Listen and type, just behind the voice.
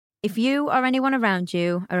If you or anyone around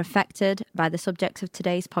you are affected by the subjects of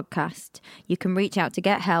today's podcast, you can reach out to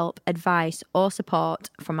get help, advice, or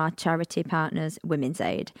support from our charity partners, Women's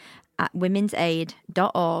Aid, at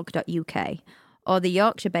womensaid.org.uk, or the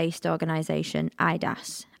Yorkshire-based organisation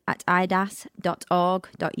IDAS at idas.org.uk.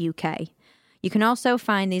 You can also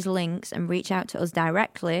find these links and reach out to us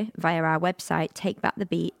directly via our website,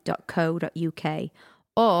 takebackthebeat.co.uk,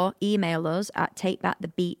 or email us at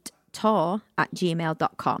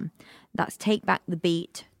takebackthebeattour@gmail.com. That's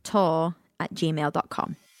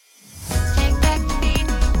takebackthebeattour@gmail.com.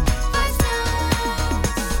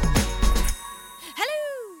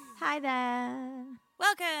 Hello! Hi there.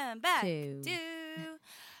 Welcome back To to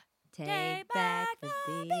Take Back the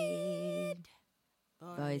Beat.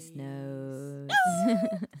 Voice notes.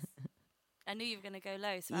 I knew you were going to go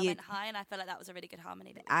low, so I You- went high, and I felt like that was a really good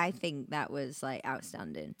harmony. I think that was like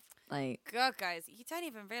outstanding. Like God, guys, you don't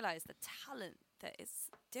even realise the talent that is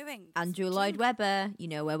doing this. Andrew Lloyd Webber, you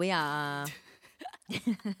know where we are.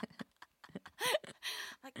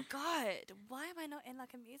 Like, God, why am I not in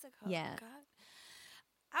like a musical? Yeah. God.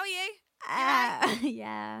 How are you?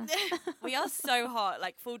 Yeah. We are so hot.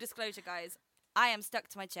 Like, full disclosure, guys, I am stuck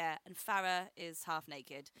to my chair, and Farah is half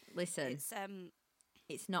naked. Listen,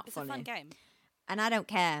 it's not It's funny. a fun game. And I don't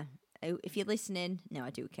care. If you're listening, no, I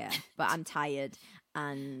do care. But I'm tired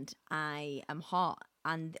and I am hot.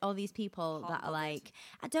 And all these people that are like,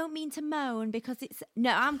 I don't mean to moan because it's...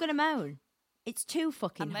 No, I'm going to moan. It's too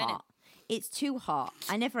fucking I'm moaning. hot. It's too hot.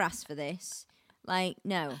 I never asked for this. Like,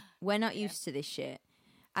 no, we're not used to this shit.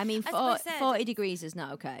 I mean, As I said, 40 degrees is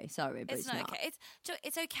not okay. Sorry, but it's not. okay.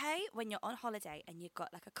 It's okay when you're on holiday and you've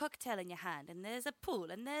got like a cocktail in your hand and there's a pool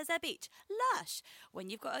and there's a beach. Lush. When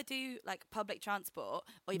you've got to do like public transport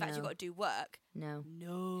or you've actually got to do work. No.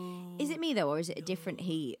 No. Is it me though, or is it a different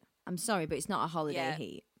heat? I'm sorry, but it's not a holiday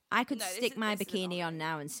heat. I could stick my bikini on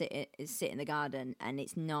now and sit in the garden, and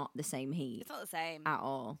it's not the same heat. It's not the same at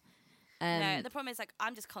all. No, the problem is like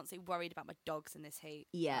I'm just constantly worried about my dogs in this heat.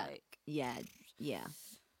 Yeah, like, yeah.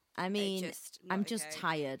 I mean, I'm just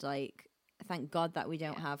tired. Like, thank God that we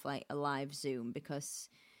don't have like a live Zoom because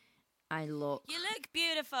you look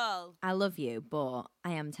beautiful. I love you, but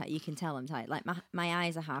I am tired. You can tell I'm tired. Like my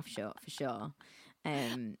eyes are half shut for sure.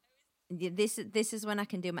 This is when I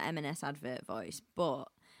can do my M&S advert voice. But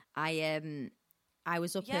I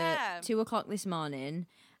was up at 2:00 this morning,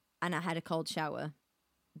 and I had a cold shower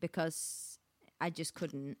because I just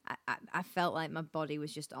couldn't. I felt like my body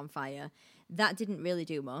was just on fire. That didn't really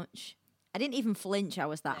do much. I didn't even flinch. I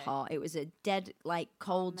was that hot. It was a dead, like,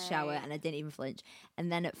 cold shower, and I didn't even flinch.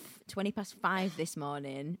 And then at 5:20 this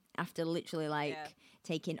morning, after literally,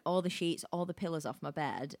 taking all the sheets, all the pillows off my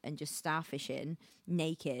bed and just starfishing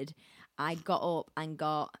naked, I got up and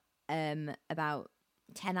got about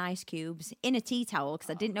 10 ice cubes in a tea towel because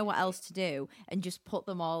I didn't know what else to do, and just put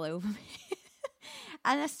them all over me.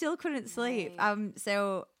 And I still couldn't sleep.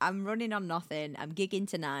 So I'm running on nothing. I'm gigging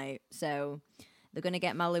tonight. So they're going to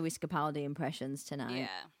get my Lewis Capaldi impressions tonight.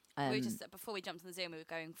 Yeah. We just, before we jumped on the Zoom, we were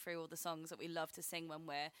going through all the songs that we love to sing when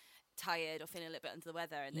we're tired or feeling a little bit under the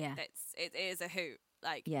weather. And it is a hoot.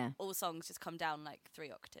 Like, all songs just come down like 3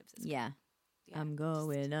 octaves. It's yeah. I'm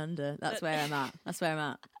going under. That's where I'm at.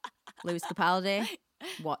 Lewis Capaldi,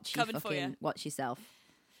 watch yourself.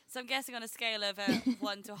 So I'm guessing on a scale of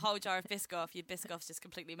 1 to a whole jar of Biscoff, your Biscoff's just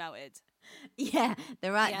completely melted. Yeah,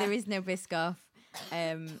 there is no Biscoff.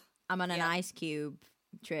 I'm on an ice cube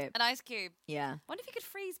trip. An ice cube? Yeah. I wonder if you could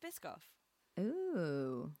freeze Biscoff.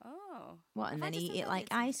 Ooh. Oh. What, and then eat it like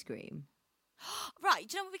ice cream? Right,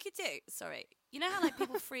 do you know what we could do? Sorry. You know how like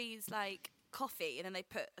people freeze like coffee and then they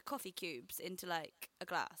put coffee cubes into like a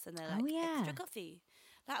glass and they're like extra coffee?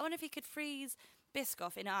 Like, I wonder if you could freeze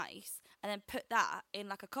Biscoff in ice and then put that in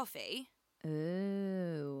like a coffee.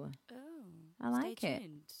 Ooh. I like it.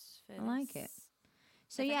 I like it.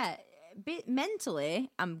 So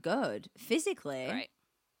mentally I'm good. Physically,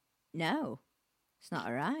 no, it's not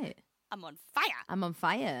all right. I'm on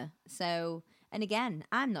fire. So, and again,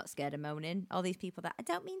 I'm not scared of moaning. All these people that I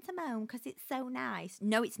don't mean to moan because it's so nice.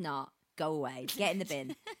 No, it's not. Go away. Get in the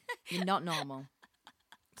bin. You're not normal.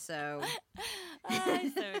 So I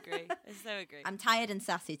so agree. I'm tired and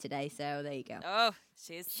sassy today, so there you go. Oh,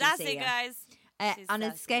 she's sassy, guys. On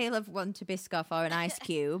a scale of 1 to Biscoff or an ice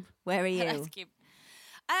cube, where are you? An ice cube.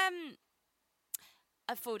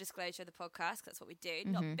 A full disclosure of the podcast, that's what we do.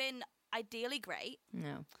 Mm-hmm. Not been ideally great.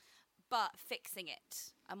 No. But fixing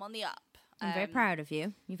it. I'm on the up. I'm very proud of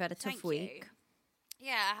you. You've had a tough week.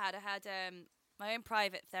 Yeah, I had my own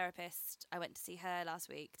private therapist. I went to see her last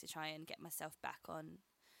week to try and get myself back on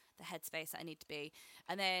the headspace that I need to be.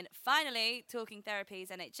 And then finally, talking therapies,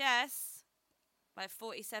 NHS, my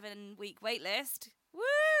 47-week wait list.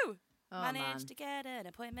 Woo! Managed to get an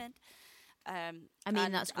appointment. I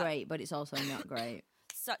mean, that's great, but it's also not great.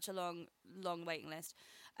 Such a long waiting list.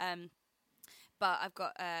 But I've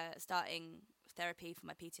got starting therapy for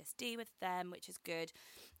my PTSD with them, which is good.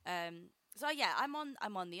 So yeah, I'm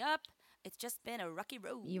on the up. It's just been a rocky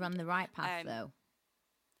road. You're on the right path, though.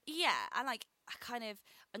 Yeah, and like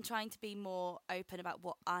I'm trying to be more open about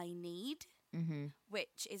what I need,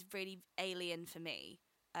 which is really alien for me.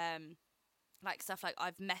 Like stuff like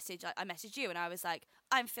I messaged you and I was like,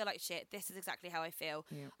 I feel like shit. This is exactly how I feel.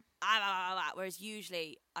 Yeah. Whereas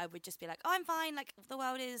usually I would just be like, oh, I'm fine. Like the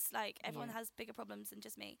world is like everyone has bigger problems than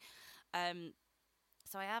just me.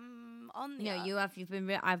 So I am on the. No, you have. You've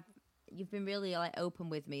been really like open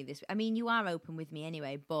with me this. I mean, you are open with me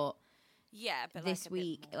anyway, but yeah. But this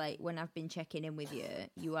week, like when I've been checking in with you,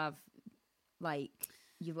 you have like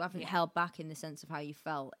you haven't held back in the sense of how you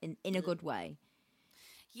felt in a good way.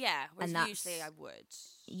 Yeah, whereas usually I would.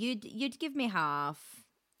 You'd give me half.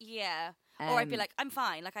 Yeah. Or I'd be like, I'm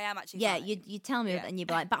fine. Like I am actually fine. Yeah, you'd tell me and you'd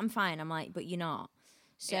be like, but I'm fine. I'm like, but you're not.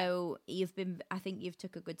 So I think you've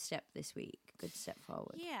took a good step this week. Good step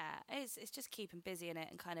forward. Yeah, it's just keeping busy in it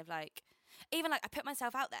and kind of like, even like I put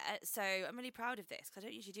myself out there. So I'm really proud of this because I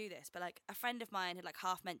don't usually do this. But like a friend of mine had like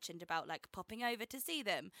half mentioned about like popping over to see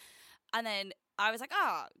them. And then I was like,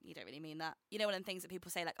 oh, you don't really mean that. You know, one of the things that people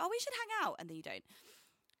say like, oh, we should hang out. And then you don't.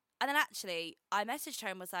 And then actually, I messaged her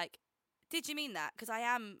and was like, did you mean that? Because I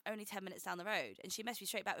am only 10 minutes down the road. And she messaged me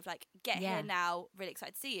straight back with like, get here now, really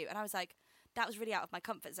excited to see you. And I was like, that was really out of my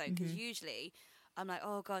comfort zone because usually I'm like,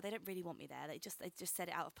 oh God, they don't really want me there. They just said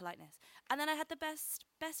it out of politeness. And then I had the best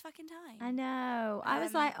fucking time. I know. I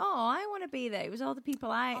was like, oh, I want to be there. It was all the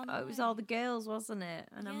people it was all the girls, wasn't it?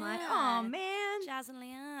 And I'm like, oh man. Jazz and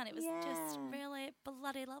Leanne. It was just really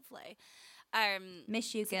bloody lovely.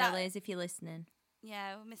 Miss you, girlies, if you're listening.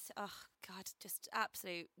 Yeah, oh God, just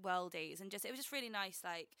absolute worldies. And it was just really nice.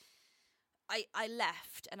 Like, I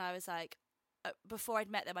left and I was like, before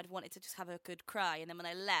I'd met them, I'd wanted to just have a good cry. And then when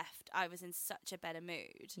I left, I was in such a better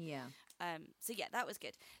mood. Yeah. So yeah, that was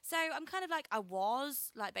good. So I'm kind of like, I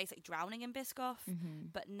was like basically drowning in Biscoff,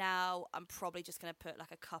 but now I'm probably just going to put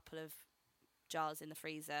like a couple of jars in the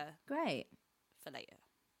freezer. Great. For later.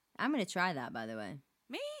 I'm going to try that, by the way.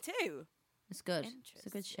 Me too. It's good. It's a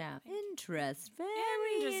good shout.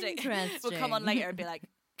 Very interesting. We'll come on later and be like,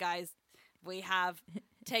 guys, we have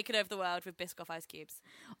taken over the world with Biscoff ice cubes.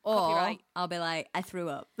 Or copyright. I'll be like, I threw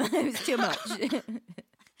up. It was too much.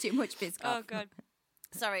 Too much Biscoff. Oh God.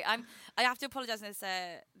 Sorry, I have to apologise in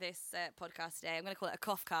this podcast today. I'm going to call it a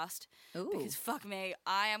cough cast. Ooh. Because fuck me,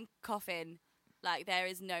 I am coughing like there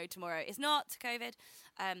is no tomorrow. It's not COVID.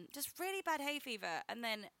 Just really bad hay fever. And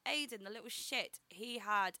then Aiden, the little shit, he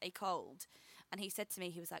had a cold. And he said to me,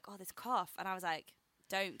 he was like, oh, this cough. And I was like,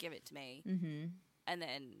 don't give it to me. Mm-hmm. And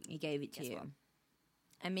then he gave it to you. What?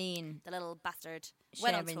 I mean, the little bastard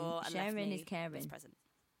went on tour and left me is caring. His present.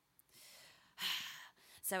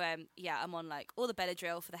 So yeah, I'm on like all the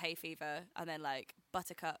Benadryl for the hay fever, and then like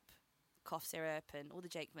Buttercup cough syrup and all the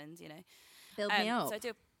Jakemans, you know. Build me up. So I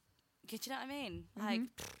do. Do you know what I mean? Mm-hmm. Like,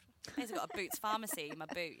 I've got a Boots pharmacy in my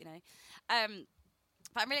boot, you know.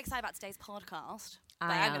 But I'm really excited about today's podcast.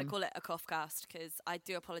 I'm going to call it a cough cast because I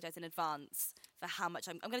do apologise in advance for how much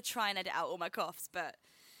I'm going to try and edit out all my coughs, but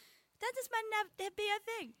that just might never be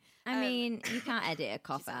a thing. I mean, you can't edit a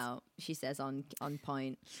cough out, she says on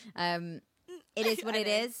point. It is what it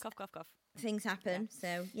is. Cough, cough, cough. Things happen,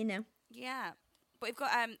 so, you know. Yeah. But we've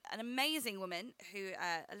got an amazing woman who,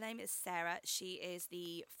 her name is Sarah. She is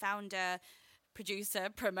the founder, producer,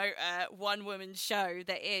 promoter, one-woman show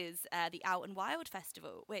that is the Out and Wild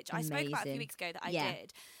Festival, which I spoke about a few weeks ago that I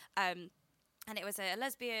did. And it was a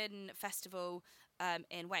lesbian festival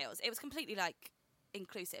in Wales. It was completely, like,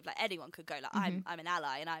 inclusive. Like, anyone could go. Like, I'm an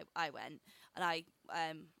ally, and I went. And I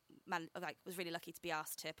was really lucky to be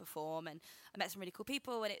asked to perform, and I met some really cool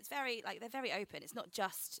people, and it's very, like, they're very open. It's not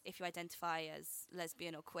just if you identify as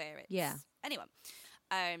lesbian or queer. It's anyone.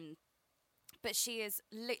 But she is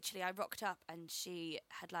literally, I rocked up and she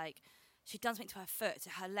had she'd done something to her foot.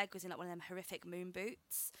 So her leg was in like one of them horrific moon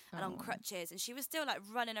boots and on crutches. And she was still like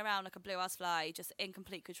running around like a blue-ass fly, just in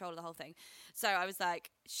complete control of the whole thing. So I was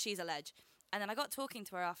like, she's a ledge. And then I got talking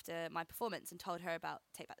to her after my performance and told her about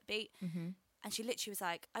Take Back the Beat. Mm-hmm. And she literally was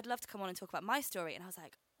like, I'd love to come on and talk about my story. And I was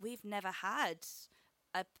like, we've never had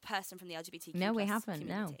a person from the LGBTQ No, we haven't,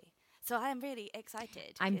 community. No. So I am really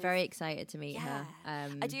excited. I'm very excited to meet her.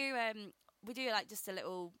 I do... we do like just a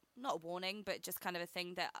little, not a warning, but just kind of a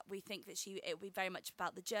thing that we think that it will be very much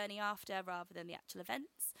about the journey after rather than the actual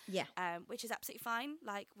events. Yeah. Which is absolutely fine.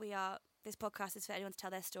 Like, we are this podcast is for anyone to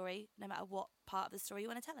tell their story, no matter what part of the story you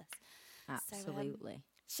want to tell us. Absolutely.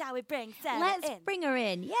 So, shall we bring Sarah in? Let's bring her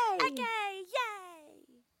in. Yay! Okay, yay!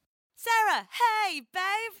 Sarah, hey,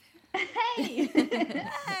 babe. Hey.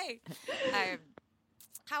 Hey.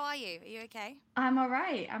 How are you? Are you okay? I'm all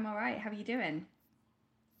right. How are you doing?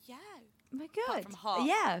 Yeah. My God. Apart from hot.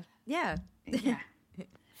 Yeah. Yeah.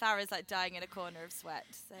 Farah's like dying in a corner of sweat.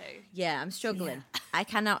 So Yeah, I'm struggling. Yeah. I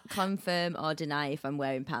cannot confirm or deny if I'm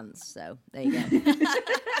wearing pants. So there you go.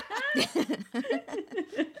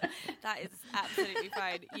 That is absolutely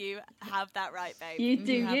fine. You have that right, babe. You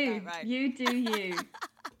do you. Right. You do you.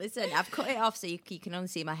 Listen, I've cut it off so you can only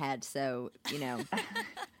see my head. So, you know,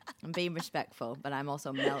 I'm being respectful, but I'm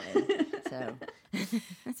also melting. So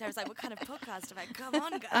Sarah's like, what kind of podcast have I come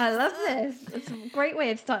on, guys? I love this. It's a great way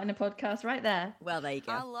of starting a podcast right there. Well, there you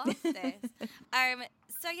go. I love this.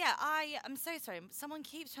 So yeah, I'm so sorry. Someone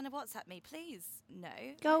keeps trying to WhatsApp me. Please, no.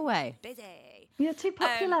 Go away. Busy. You're too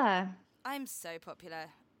popular. I'm so popular.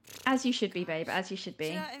 As you should be, babe. As you should be.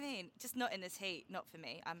 Do you know what I mean? Just not in this heat. Not for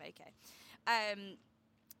me. I'm okay.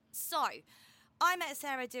 So, I met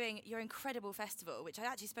Sarah doing your incredible festival, which I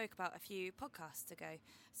actually spoke about a few podcasts ago.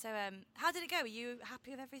 So, how did it go? Were you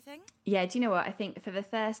happy with everything? Yeah, do you know what? I think for the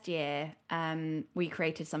first year, we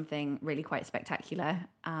created something really quite spectacular.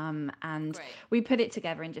 And Great. We put it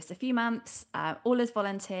together in just a few months, all as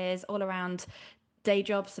volunteers, all around day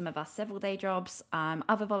jobs, some of us several day jobs,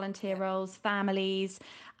 other volunteer roles, families,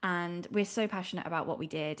 and we're so passionate about what we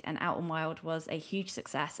did, and Out and Wild was a huge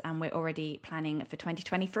success, and we're already planning for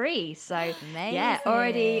 2023. So Amazing. yeah,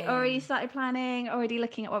 already started planning, already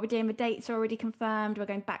looking at what we're doing. The dates are already confirmed. We're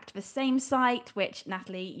going back to the same site, which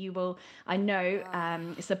Natalie, you will, I know,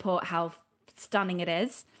 support how stunning it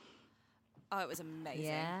is. Oh, it was amazing.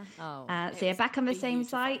 Yeah. Oh. So yeah, back on the same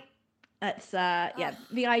site. It's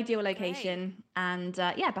the ideal location. Great. And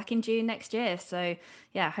back in June next year. So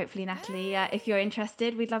yeah, hopefully Natalie, if you're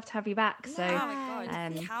interested, we'd love to have you back. So oh my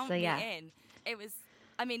God, count me in. It was.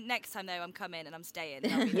 I mean, next time though, I'm coming and I'm staying.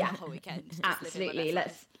 And I'll be there the whole weekend. Absolutely.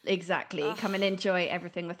 Come and enjoy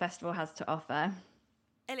everything the festival has to offer.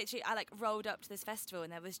 I like rolled up to this festival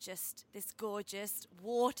and there was just this gorgeous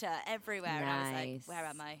water everywhere. Nice. And I was like, where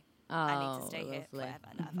am I? Oh, I need to stay lovely. here forever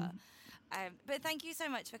and ever. But thank you so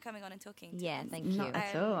much for coming on and talking to us. Thank you. Not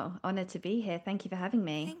at all. Honoured to be here. Thank you for having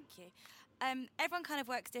me. Thank you. Everyone kind of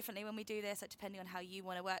works differently when we do this, like depending on how you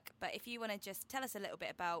want to work. But if you want to just tell us a little bit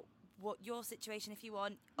about what your situation, if you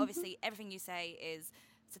want. Obviously, everything you say it's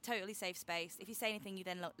a totally safe space. If you say anything you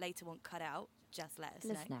then later want cut out, just let us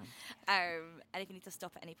know. And if you need to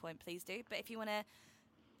stop at any point, please do. But if you want to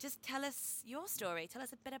just tell us your story, tell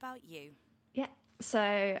us a bit about you. Yeah.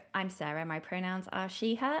 So I'm Sarah. My pronouns are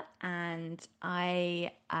she, her, and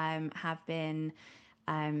I have been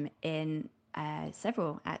in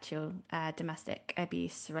several actual domestic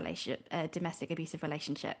abusive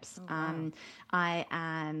relationships. Oh, wow. I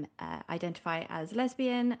am identify as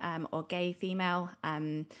lesbian or gay female.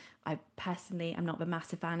 I personally am not a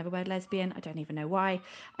massive fan of the word lesbian. I don't even know why.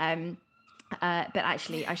 But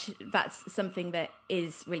actually, that's something that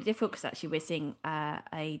is really difficult because actually we're seeing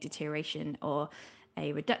a deterioration or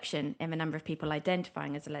a reduction in the number of people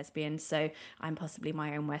identifying as a lesbian. So I'm possibly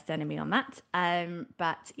my own worst enemy on that.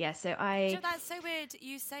 But yeah, so that's so weird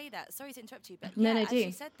you say that. Sorry to interrupt you, but as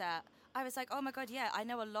you said that, I was like, oh my God, yeah, I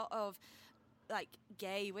know a lot of like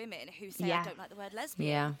gay women who say I don't like the word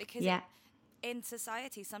lesbian because in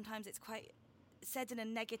society sometimes it's quite said in a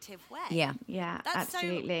negative way. Yeah, that's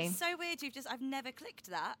absolutely. So weird. I've never clicked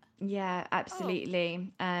that. Yeah,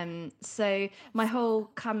 absolutely. So my whole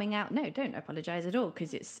coming out, no, don't apologize at all,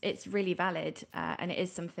 because it's really valid, and it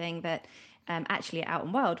is something that actually Out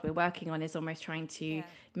and Wild we're working on, is almost trying to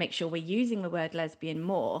make sure we're using the word lesbian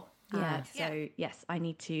more. So yes, I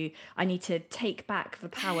need to take back the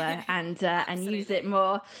power and use it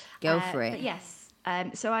more. Go for it. But yes.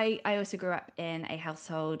 So I also grew up in a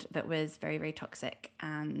household that was very, very toxic,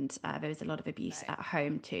 and there was a lot of abuse at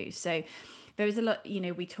home too. So there was a lot,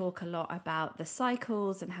 we talk a lot about the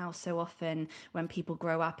cycles and how so often when people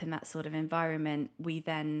grow up in that sort of environment, we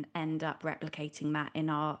then end up replicating that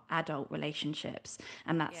in our adult relationships.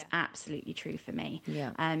 And that's absolutely true for me.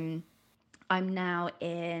 Yeah. I'm now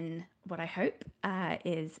in what I hope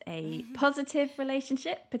is a positive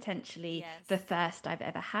relationship, potentially the first I've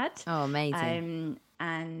ever had. Oh, amazing.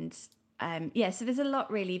 So there's a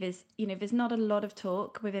lot really. There's not a lot of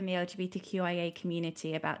talk within the LGBTQIA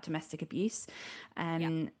community about domestic abuse.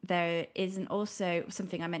 There isn't also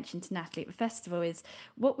something I mentioned to Natalie at the festival is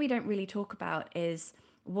what we don't really talk about is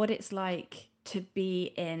what it's like to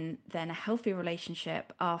be in then a healthy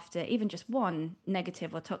relationship after even just one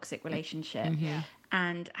negative or toxic relationship.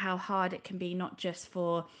 and how hard it can be, not just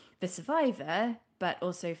for the survivor, but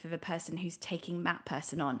also for the person who's taking that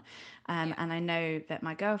person on. And I know that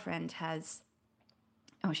my girlfriend has,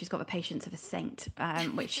 she's got the patience of a saint,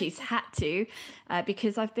 which she's had to,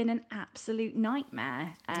 because I've been an absolute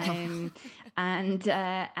nightmare.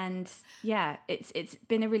 And yeah, it's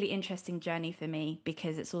been a really interesting journey for me,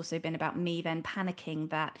 because it's also been about me then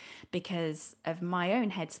panicking that because of my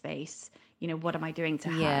own headspace, what am I doing to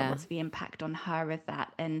her? What's the impact on her of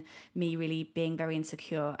that? And me really being very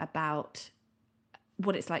insecure about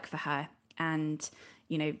what it's like for her, and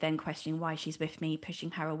then questioning why she's with me, pushing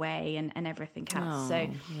her away, and everything else. So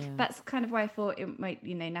that's kind of why I thought it might,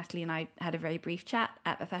 Natalie and I had a very brief chat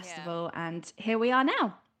at the festival, and here we are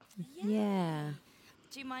now. Yeah.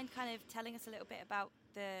 Do you mind kind of telling us a little bit about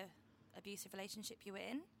the abusive relationship you were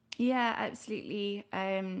in? Yeah, absolutely.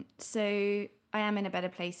 So I am in a better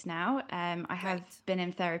place now. I have been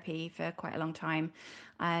in therapy for quite a long time.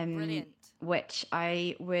 Brilliant. Which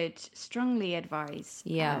I would strongly advise.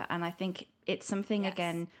 Yeah. And I think it's something,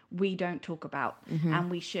 again, we don't talk about, and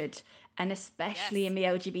we should. And especially in the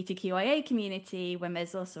LGBTQIA community, when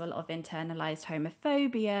there's also a lot of internalized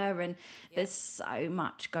homophobia, and there's so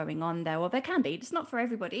much going on there. Well, there can be. It's not for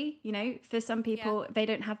everybody. For some people, they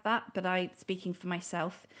don't have that. But speaking for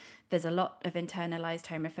myself, there's a lot of internalized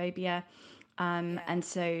homophobia. And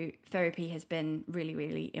so therapy has been really,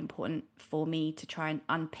 really important for me to try and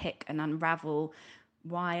unpick and unravel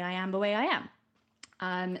why I am the way I am.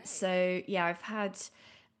 So yeah, I've had,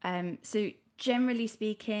 so generally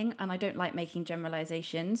speaking, and I don't like making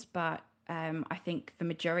generalizations, but I think the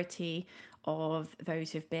majority of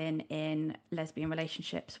those who've been in lesbian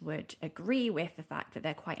relationships would agree with the fact that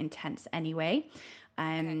they're quite intense anyway.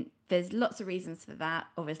 There's lots of reasons for that,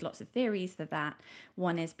 or there's lots of theories for that.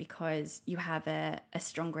 One is because you have a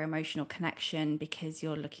stronger emotional connection because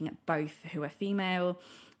you're looking at both who are female,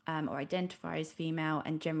 or identify as female,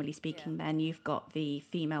 and generally speaking, then you've got the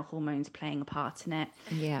female hormones playing a part in it.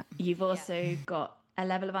 Yeah. You've also got a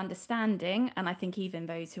level of understanding, and I think even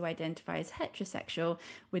those who identify as heterosexual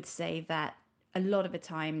would say that a lot of the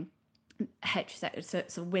time heterosexual,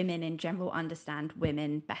 so women in general understand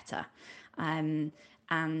women better.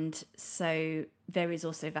 And so there is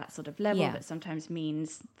also that sort of level that sometimes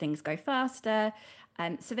means things go faster.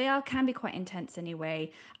 So they can be quite intense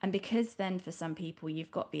anyway. And because then for some people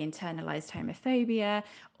you've got the internalized homophobia,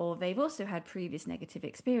 or they've also had previous negative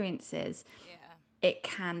experiences, it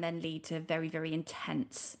can then lead to a very, very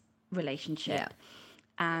intense relationship.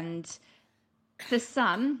 And for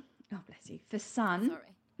some, oh bless you, for some,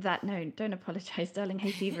 no, don't apologize, darling.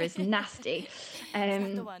 Hay fever is nasty. It's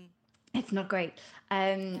not the one. It's not great.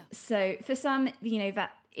 So for some,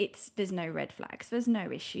 that there's no red flags, there's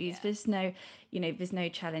no issues, there's no, there's no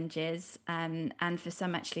challenges. And for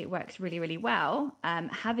some, actually, it works really, really well,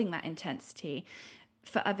 having that intensity.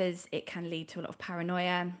 For others, it can lead to a lot of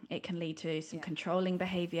paranoia. It can lead to some controlling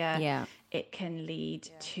behavior. Yeah. It can lead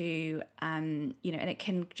to, and it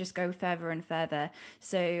can just go further and further.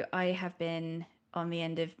 So I have been on the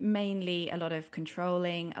end of mainly a lot of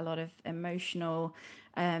controlling, a lot of emotional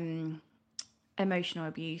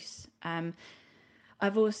abuse.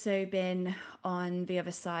 I've also been on the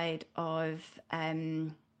other side of,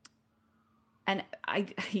 and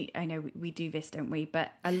I know we do this, don't we?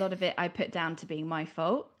 But a lot of it I put down to being my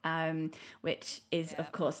fault, which is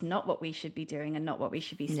of course not what we should be doing and not what we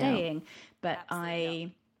should be saying. But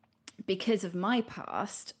because of my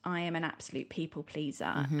past, I am an absolute people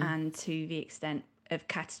pleaser, and to the extent of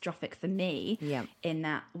catastrophic for me, in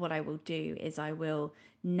that what I will do is I will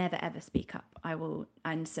never ever speak up.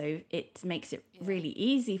 And so it makes it really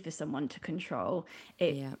easy for someone to control.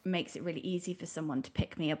 It makes it really easy for someone to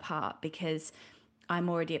pick me apart, because I'm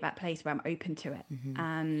already at that place where I'm open to it.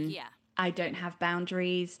 I don't have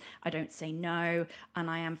boundaries. I don't say no. And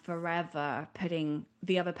I am forever putting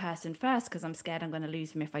the other person first because I'm scared I'm going to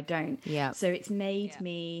lose them if I don't. So it's made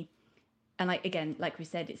me, and like we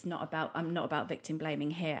said, I'm not about victim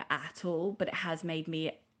blaming here at all, but it has made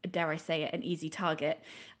me, dare I say it, an easy target.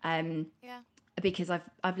 Because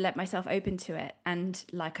I've let myself open to it. And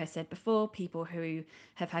like I said before, people who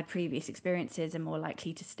have had previous experiences are more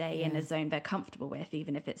likely to stay in a zone they're comfortable with,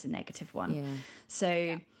 even if it's a negative one.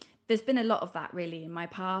 So there's been a lot of that really in my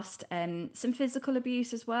past, and some physical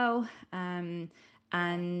abuse as well. I mean,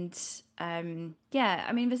 there's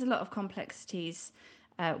a lot of complexities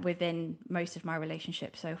within most of my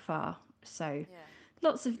relationships so far. So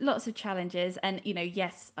lots of challenges. And,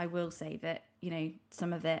 yes, I will say that,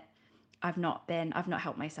 some of it, I've not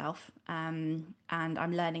helped myself. And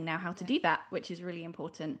I'm learning now how to do that, which is really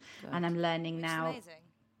important. And I'm learning now. Amazing.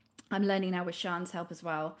 I'm learning now with Sean's help as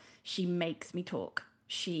well. She makes me talk.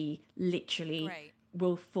 She literally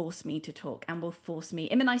will force me to talk and will force me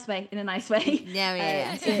in a nice way.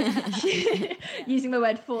 Using the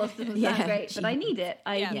word force doesn't sound great, but I need it.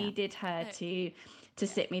 I needed her to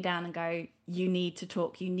sit me down and go, you need to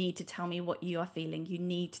talk. You need to tell me what you are feeling. You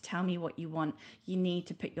need to tell me what you want. You need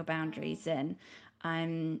to put your boundaries in.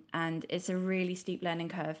 And it's a really steep learning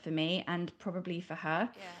curve for me and probably for her.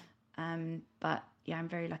 But yeah, I'm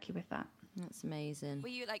very lucky with that. That's amazing. Were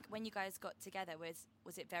you like, when you guys got together,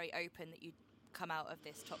 was it very open that you'd come out of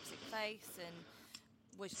this toxic place, and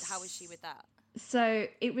how was she with that? So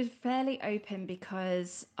it was fairly open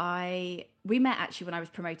because we met actually when I was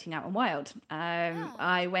promoting Out and Wild.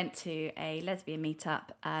 I went to a lesbian meetup,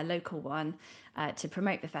 a local one, to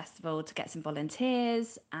promote the festival, to get some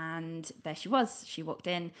volunteers, and there she was. She walked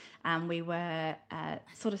in, and we were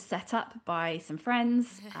sort of set up by some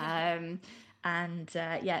friends.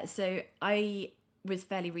 So I was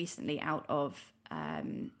fairly recently out of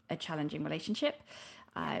a challenging relationship.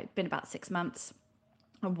 It's been about 6 months.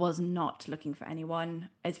 I was not looking for anyone.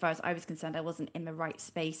 As far as I was concerned, I wasn't in the right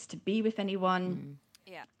space to be with anyone.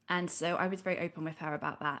 And so I was very open with her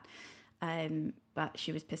about that. But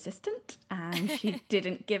she was persistent and she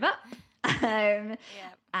didn't give up.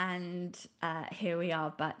 And here we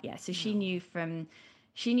are. But yeah, so she knew from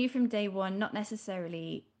day one, not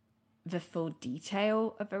necessarily the full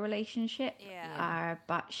detail of a relationship,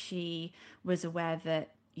 but she was aware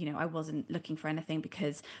that, you know, I wasn't looking for anything,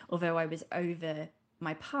 because although I was over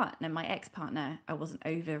my partner, my ex-partner, I wasn't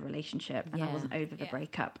over a relationship and I wasn't over the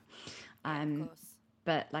breakup.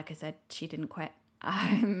 But like I said, she didn't quit.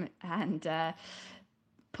 And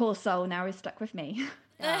poor soul now is stuck with me.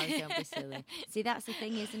 Oh, don't be silly. See, that's the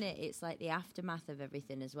thing, isn't it? It's like the aftermath of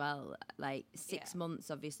everything as well. Like 6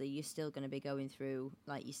 months, obviously, you're still going to be going through,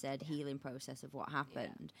 like you said, healing process of what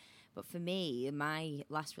happened. But for me, my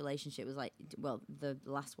last relationship was like, well, the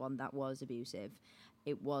last one that was abusive,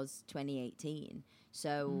 it was 2018.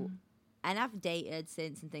 So, and I've dated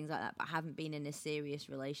since and things like that, but I haven't been in a serious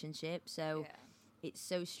relationship. So it's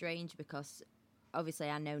so strange because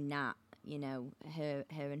obviously I know Nat, you know, her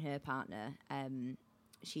and her partner,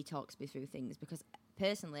 she talks me through things, because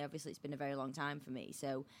personally, obviously, it's been a very long time for me.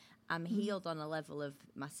 So I'm healed on a level of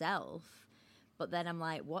myself, but then I'm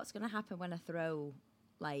like, what's going to happen when I throw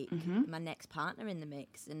like my next partner in the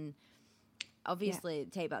mix? And obviously,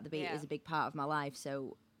 Take Back the Beat is a big part of my life.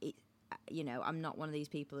 So it, you know, I'm not one of these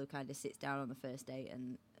people who kind of sits down on the first date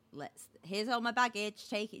and here's all my baggage,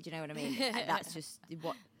 take it. Do you know what I mean? That's just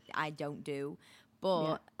what I don't do.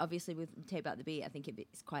 But obviously with Take Back the Beat, I think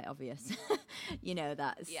it's quite obvious, you know,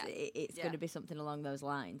 that's it's going to be something along those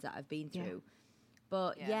lines that I've been through.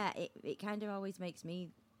 But it kind of always makes me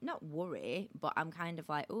not worry, but I'm kind of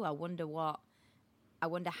like, oh, I wonder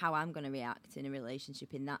how I'm going to react in a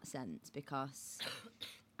relationship in that sense, because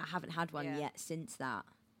I haven't had one yet since that.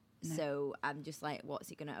 No. So I'm just like,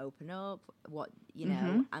 what's it going to open up? What, you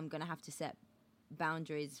know, I'm going to have to set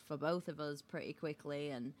boundaries for both of us pretty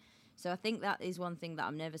quickly. And so I think that is one thing that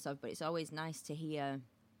I'm nervous of, but it's always nice to hear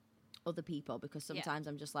other people, because sometimes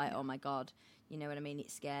I'm just like, oh my God, you know what I mean?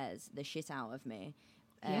 It scares the shit out of me.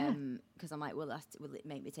 Because I'm like, will it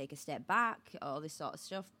make me take a step back, all this sort of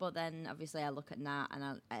stuff? But then obviously I look at Nat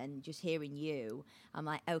and just hearing you, I'm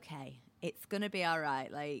like, okay, it's going to be all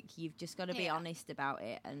right. Like, you've just got to be honest about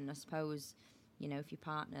it. And I suppose, you know, if your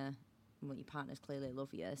partners clearly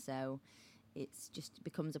love you, so it's just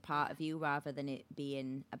becomes a part of you rather than it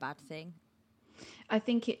being a bad thing. I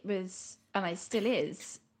think it was, and it still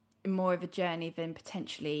is, more of a journey than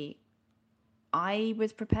potentially I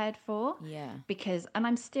was prepared for. Because, and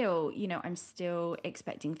I'm still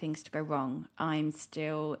expecting things to go wrong. I'm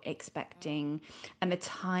still expecting, and the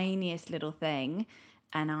tiniest little thing,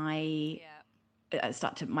 and I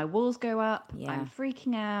my walls go up. I'm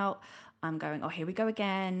freaking out. I'm going, oh, here we go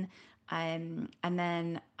again. And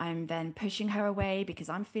then I'm pushing her away because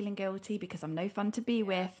I'm feeling guilty, because I'm no fun to be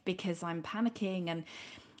with, because I'm panicking. And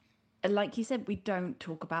like you said, we don't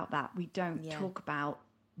talk about that. We don't talk about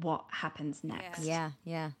what happens next.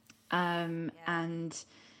 And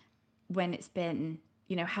when it's been,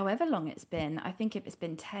 you know, however long it's been, I think if it's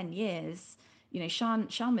been 10 years, you know, Sean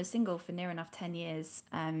was single for near enough 10 years,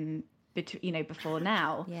 before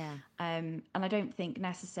now. And I don't think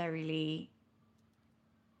necessarily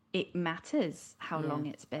it matters how long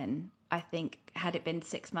it's been. I think had it been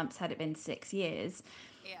 6 months, had it been 6 years,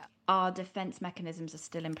 our defense mechanisms are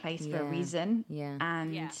still in place for a reason.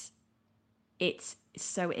 And it's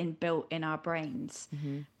so inbuilt in our brains.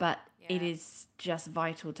 But it is just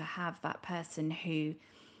vital to have that person who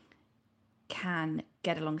can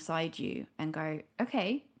get alongside you and go,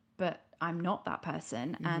 okay, but I'm not that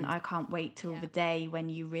person. And I can't wait till the day when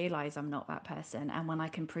you realize I'm not that person, and when I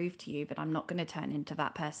can prove to you that I'm not going to turn into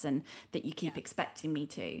that person that you keep expecting me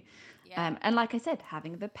to. And like I said,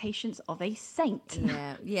 having the patience of a saint.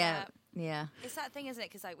 Yeah. It's that thing, isn't it?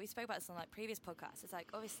 Because like we spoke about this on like previous podcasts. It's like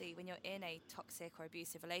obviously when you're in a toxic or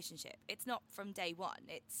abusive relationship, it's not from day one.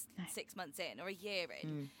 It's 6 months in or a year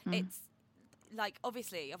in. It's like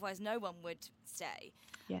obviously, otherwise no one would stay.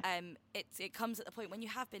 It comes at the point when you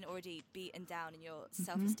have been already beaten down and your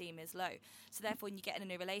self-esteem is low. So therefore, when you get in a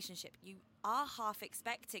new relationship, you are half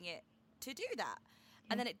expecting it to do that.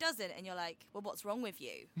 And then it doesn't, and you're like, well, what's wrong with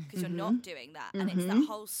you? Because you're not doing that. And it's that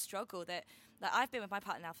whole struggle that, like, I've been with my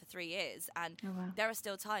partner now for 3 years, and there are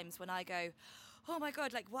still times when I go, oh my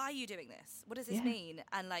God, like, why are you doing this? What does this mean?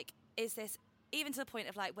 And like, is this, even to the point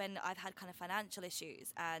of like when I've had kind of financial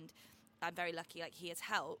issues, and I'm very lucky, like he has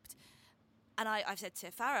helped. And I've said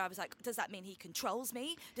to Farah, I was like, does that mean he controls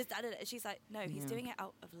me? Does that? And she's like, no, he's doing it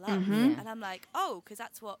out of love. And I'm like, oh, because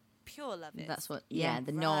that's what pure love is. That's what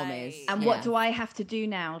the norm is. And what do I have to do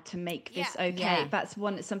now to make this okay? That's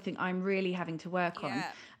something I'm really having to work on.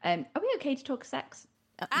 Are we okay to talk sex?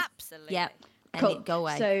 Absolutely. Yeah. Cool. Go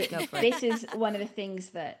away. So go for this is one of the things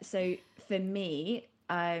that, so for me,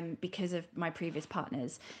 because of my previous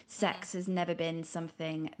partners, sex has never been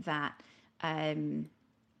something that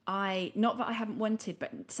not that I haven't wanted,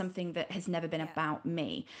 but something that has never been about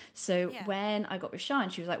me. So when I got with Sean,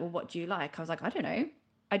 she was like, well, what do you like? I was like, I don't know.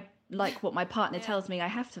 I like what my partner tells me I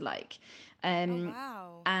have to like.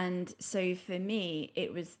 And so for me,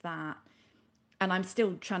 it was that, and I'm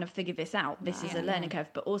still trying to figure this out. This is a learning curve,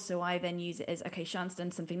 but also I then use it as, okay, Sean's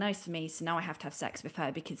done something nice for me, so now I have to have sex with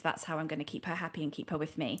her because that's how I'm going to keep her happy and keep her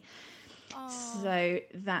with me. So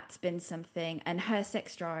that's been something, and her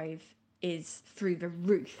sex drive is through the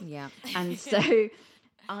roof. And so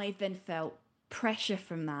I've then felt pressure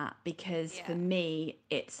from that because for me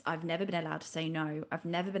it's, I've never been allowed to say no. I've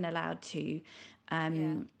never been allowed to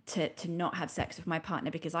not have sex with my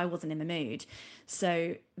partner because I wasn't in the mood.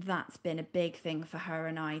 So that's been a big thing for her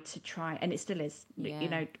and I to try, and it still is, you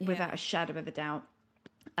know, without a shadow of a doubt.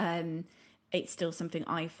 It's still something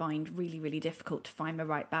I find really, really difficult to find the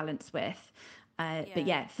right balance with.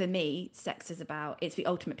 But for me, sex is about, it's the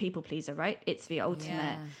ultimate people pleaser, right? It's the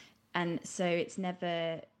ultimate. And so it's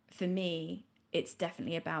never, for me, it's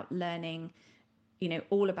definitely about learning, you know,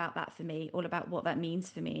 all about that for me, all about what that means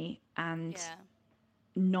for me, and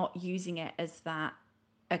not using it as that,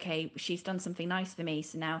 okay, she's done something nice for me,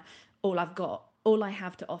 so now all I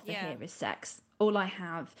have to offer here is sex. All I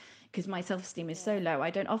have, because my self-esteem is so low, I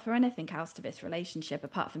don't offer anything else to this relationship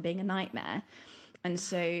apart from being a nightmare. And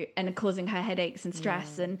so, and causing her headaches and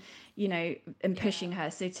stress and, you know, and pushing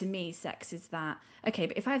her. So to me, sex is that, okay,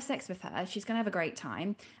 but if I have sex with her, she's going to have a great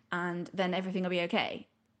time and then everything will be okay.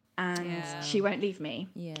 And she won't leave me.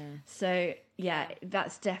 So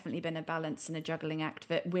that's definitely been a balance and a juggling act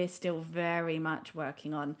that we're still very much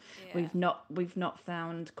working on. We've not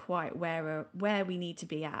found quite where we need to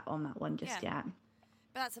be at on that one just yet.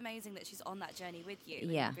 But that's amazing that she's on that journey with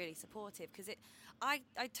you and really supportive, because I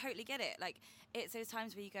totally get it. Like, it's those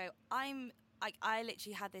times where you go, I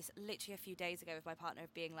literally had this a few days ago with my partner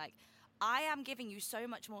of being like, I am giving you so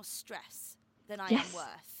much more stress than I am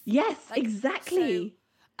worth. Yes, like, exactly. So,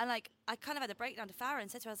 and like, I kind of had a breakdown to Farah and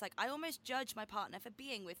said to her, I was like, I almost judge my partner for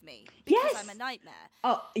being with me because I'm a nightmare.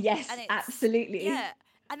 Oh, yes, absolutely. Yeah.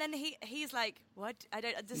 And then he's like, what? I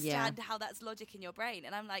don't understand how that's logic in your brain.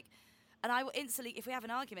 And I'm like, and I will instantly, if we have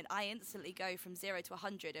an argument, I instantly go from 0 to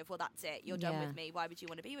 100 of, well, that's it. You're done with me. Why would you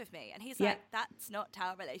want to be with me? And he's like, that's not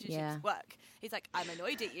how relationships work. He's like, I'm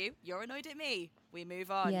annoyed at you. You're annoyed at me. We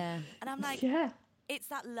move on. And I'm like, it's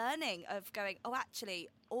that learning of going, oh, actually,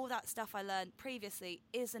 all that stuff I learned previously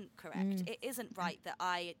isn't correct. It isn't right that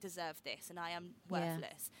I deserve this and I am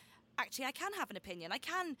worthless. Actually, I can have an opinion. I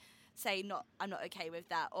can say, I'm not okay with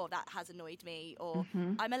that, or that has annoyed me, or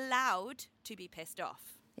I'm allowed to be pissed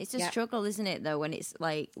off. It's a struggle, isn't it, though, when it's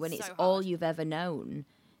like, when it's all you've ever known.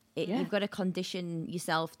 You've got to condition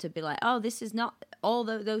yourself to be like, oh, this is not, all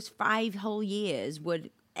those 5 whole years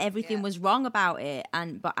everything was wrong about it,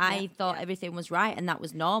 but I thought everything was right, and that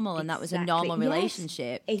was normal, and that was a normal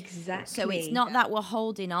relationship. Exactly. So it's not that we're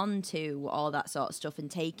holding on to all that sort of stuff and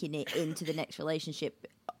taking it into the next relationship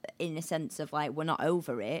in a sense of like, we're not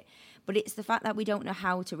over it. But it's the fact that we don't know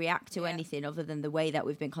how to react to anything other than the way that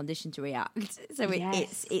we've been conditioned to react. So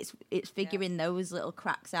it's figuring those little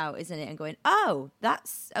cracks out, isn't it? And going, oh,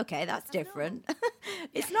 that's okay, that's different.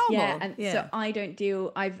 It's normal. Yeah, and so I don't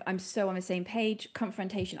deal. I'm so on the same page.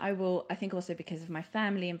 Confrontation. I think also because of my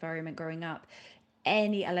family environment growing up,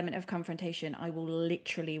 any element of confrontation I will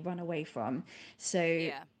literally run away from. So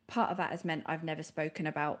part of that has meant I've never spoken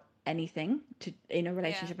about anything in a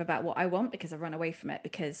relationship about what I want, because I run away from it,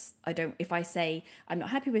 because if I say I'm not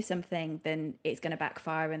happy with something, then it's going to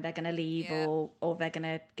backfire and they're going to leave, or they're going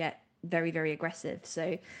to get very, very aggressive.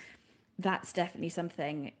 So that's definitely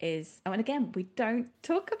something and again, we don't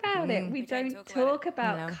talk about it. We don't talk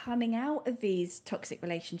about coming out of these toxic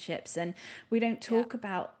relationships, and we don't talk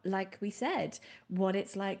about, like we said, what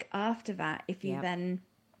it's like after that. If you then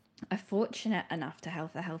are fortunate enough to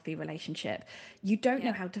have a healthy relationship, you don't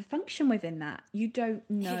know how to function within that. You don't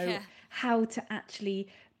know how to actually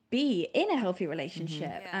be in a healthy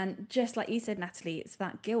relationship. And just like you said, Natalie, it's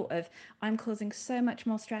that guilt of, I'm causing so much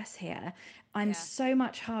more stress here. I'm so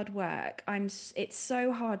much hard work. It's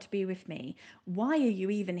so hard to be with me. Why are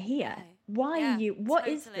you even here? Why are you, what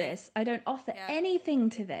is this? I don't offer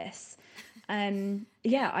anything to this. And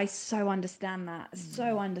I so understand that.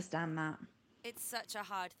 So understand that. It's such a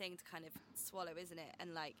hard thing to kind of swallow, isn't it?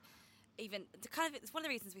 And like, even to kind of, it's one of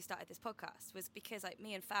the reasons we started this podcast was because like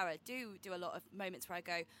me and Farah do a lot of moments where I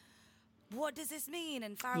go, what does this mean?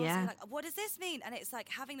 And Farah will say like, what does this mean? And it's like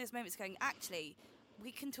having those moments going, actually,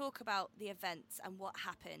 we can talk about the events and what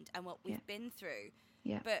happened and what we've been through.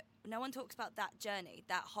 Yeah. But no one talks about that journey,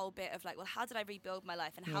 that whole bit of like, well, how did I rebuild my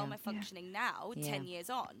life and how am I functioning now, 10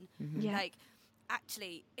 years on? Like,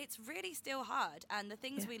 actually, it's really still hard. And the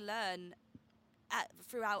things we learn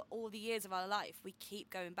throughout all the years of our life, we keep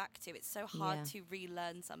going back to. It's so hard to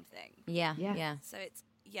relearn something. So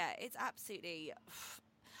it's absolutely,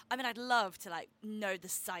 I mean, I'd love to like know the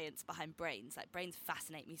science behind brains. Like, brains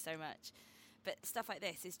fascinate me so much, but stuff like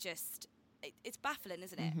this is just, it's baffling,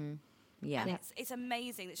 isn't it? And it's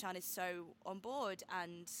amazing that Sian is so on board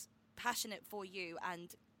and passionate for you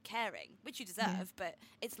and caring, which you deserve, but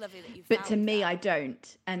it's lovely that you've But to me, I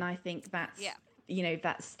don't. And I think that's,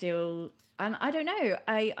 that's still, and I don't know.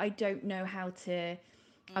 I don't know how to,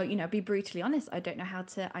 be brutally honest. I don't know how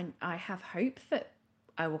to, I have hope that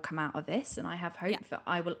I will come out of this, and I have hope that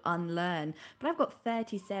I will unlearn. But I've got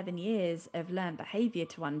 37 years of learned behaviour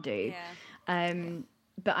to undo.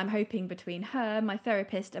 But I'm hoping between her, my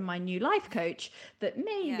therapist, and my new life coach that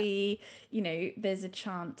maybe, there's a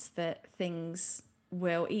chance that things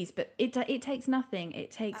will ease. But it takes nothing.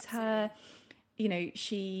 It takes her,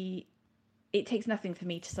 it takes nothing for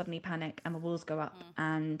me to suddenly panic and the walls go up,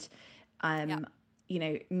 and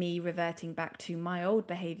me reverting back to my old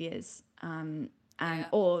behaviours,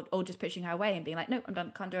 or just pushing her away and being like, no, I'm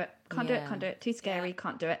done, can't do it, too scary,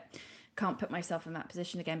 can't do it, can't put myself in that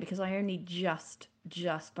position again, because I only just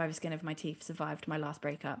by the skin of my teeth survived my last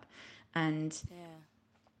breakup, and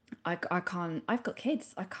I can't, I've got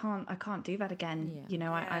kids, I can't do that again.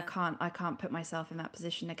 I can't put myself in that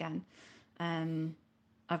position again.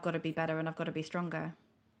 I've got to be better and I've got to be stronger.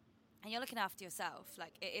 And you're looking after yourself.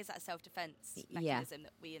 Like, it is that self-defense mechanism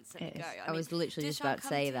that we instantly go. I was literally just about to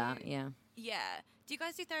say that. Yeah. Do you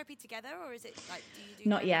guys do therapy together, or is it like, do you do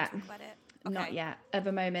Not yet. Talk about it? Okay. Not yet. At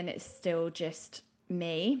the moment, it's still just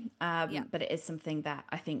me. But it is something that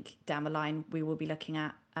I think down the line we will be looking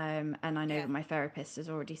at. And I know that my therapist has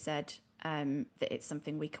already said that it's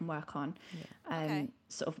something we can work on.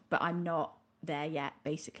 Sort of, but I'm not there yet,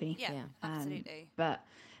 basically. Absolutely. But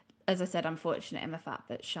as I said, I'm fortunate in the fact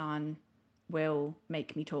that Sian will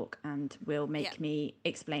make me talk and will make me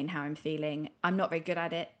explain how I'm feeling. I'm not very good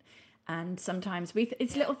at it, and sometimes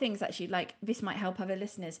it's little things, actually, like this might help other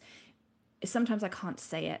listeners. Sometimes I can't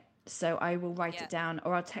say it, so I will write it down,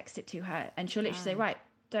 or I'll text it to her, and she'll literally say, right,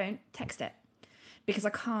 don't text it, because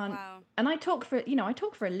I can't. And I talk for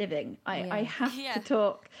a living. I have to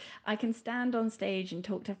talk. I can stand on stage and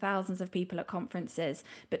talk to thousands of people at conferences,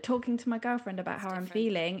 but talking to my girlfriend about how I'm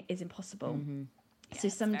feeling is impossible. So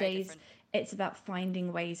some days it's about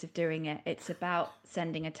finding ways of doing it. It's about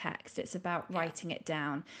sending a text. It's about writing it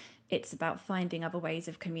down. It's about finding other ways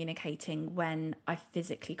of communicating when I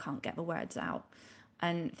physically can't get the words out.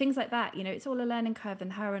 And things like that, it's all a learning curve,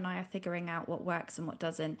 and her and I are figuring out what works and what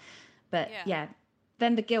doesn't. But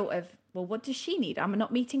then the guilt of, well, what does she need? I'm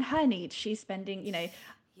not meeting her needs. She's spending,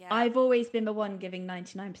 I've always been the one giving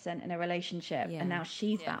 99% in a relationship, and now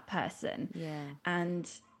she's that person. And,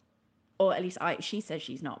 or at least she says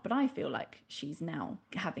she's not, but I feel like she's now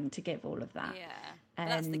having to give all of that. But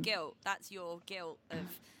that's the guilt. That's your guilt of,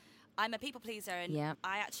 I'm a people pleaser, and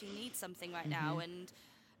I actually need something right now, and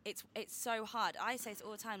it's so hard. I say it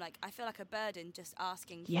all the time, like, I feel like a burden just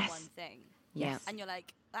asking for one thing. And you're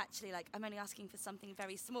like, actually, like, I'm only asking for something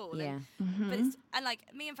very small. And, but it's, and like,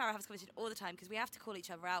 me and Farah have this conversation all the time, because we have to call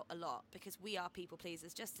each other out a lot, because we are people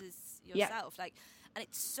pleasers, just as yourself. Like, and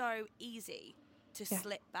it's so easy to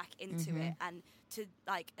slip back into it, and to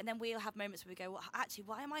like, and then we'll have moments where we go, well, actually,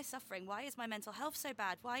 why am I suffering? Why is my mental health so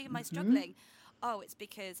bad? Why am I struggling? Oh, it's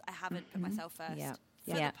because I haven't put myself first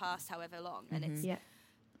for the past however long. And it's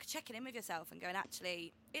checking in with yourself and going,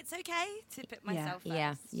 actually, it's okay to put myself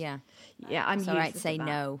first. Yeah. I'm it's all right to say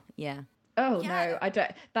no. Yeah. Oh no, I don't.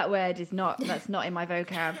 That word is not. That's not in my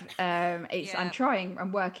vocab. I'm trying.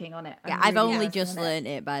 I'm working on it. I've only just learned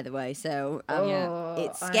it, by the way. So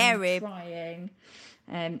it's scary. I'm trying.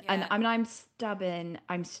 And I mean, I'm stubborn.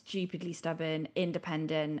 I'm stupidly stubborn,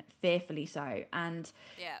 independent, fearfully so. And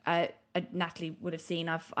Natalie would have seen.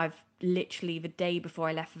 I've literally the day before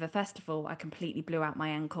I left for the festival, I completely blew out my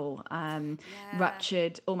ankle,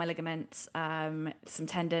 ruptured all my ligaments, some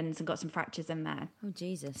tendons, and got some fractures in there. Oh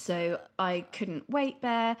Jesus! So I couldn't wait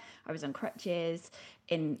there. I was on crutches.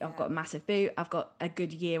 I've got a massive boot. I've got a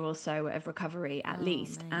good year or so of recovery at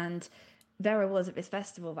least, and there I was at this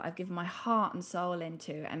festival that I've given my heart and soul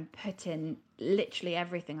into and put in literally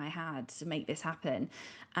everything I had to make this happen.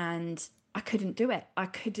 And I couldn't do it. I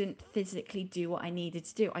couldn't physically do what I needed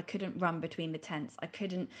to do. I couldn't run between the tents. I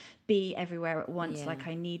couldn't be everywhere at once like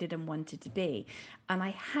I needed and wanted to be. And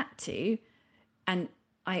I had to. And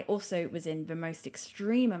I also was in the most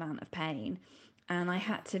extreme amount of pain. And I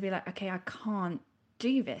had to be like, okay, I can't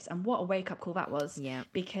do this. And what a wake-up call that was. Yeah.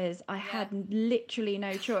 Because I had literally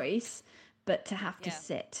no choice but to have to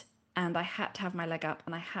sit, and I had to have my leg up,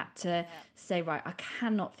 and I had to say, right, I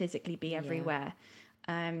cannot physically be everywhere.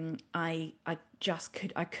 I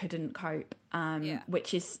couldn't cope,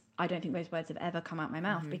 which is, I don't think those words have ever come out my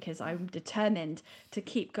mouth, because I'm determined to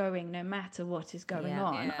keep going no matter what is going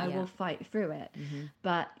on. I will fight through it.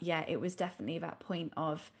 But it was definitely that point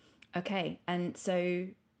of, okay. And so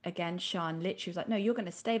again, Sean literally was like, no, you're going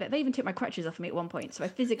to stay there. They even took my crutches off me at one point, so I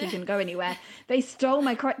physically couldn't go anywhere. They stole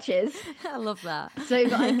my crutches. I love that. So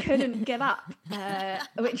that I couldn't get up,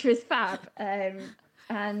 which was fab.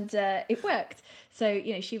 And it worked. So,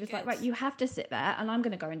 she was like, right, you have to sit there, and I'm going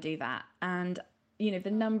to go and do that. And,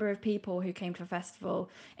 the number of people who came to the festival,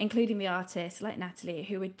 including the artists like Natalie,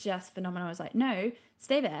 who were just phenomenal. I was like, no,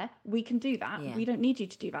 stay there. We can do that. We don't need you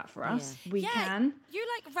to do that for us. We can. You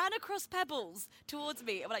ran across pebbles towards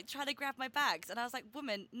me and were trying to grab my bags. And I was like,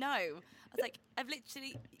 woman, no. I was like,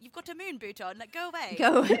 you've got a moon boot on. Go away.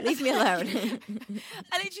 Go, leave me alone.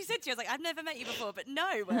 I literally said to you, I was like, I've never met you before, but no.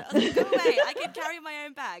 I was like, go away. I can carry my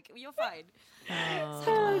own bag. You're fine.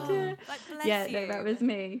 Oh dear. Bless you. No, that was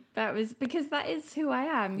me. That was because that is who I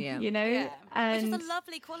am, And which is a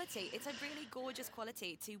lovely quality. It's a really gorgeous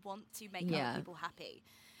quality to want to make other people happy.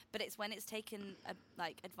 But it's when it's taken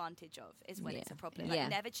advantage of is when it's a problem.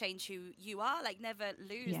 Never change who you are. Never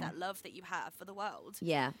lose that love that you have for the world.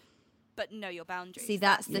 Yeah. But know your boundaries. See,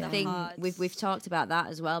 that's the thing. We've talked about that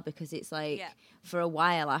as well, because it's for a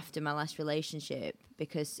while after my last relationship,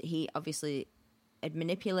 because he obviously had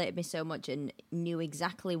manipulated me so much and knew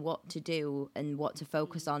exactly what to do and what to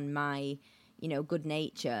focus on my, good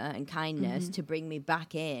nature and kindness to bring me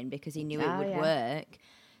back in, because he knew it would work.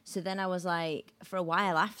 So then I was like, for a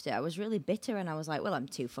while after, I was really bitter, and I was like, well, I'm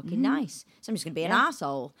too fucking nice, so I'm just going to be an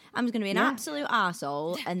arsehole. I'm just going to be an absolute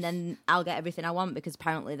arsehole, and then I'll get everything I want, because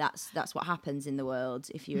apparently that's what happens in the world.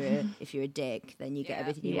 If you're a dick, then you get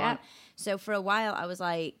everything you want. So for a while, I was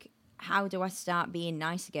like, how do I start being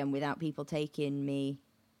nice again without people taking me,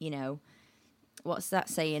 what's that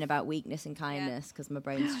saying about weakness and kindness? Because my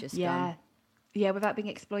brain's just gone. Yeah, without being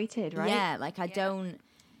exploited, right? Yeah, I don't...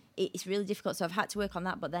 It's really difficult, so I've had to work on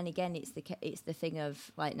that. But then again, it's the thing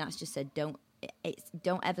of, like Nat's just said, don't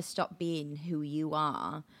ever stop being who you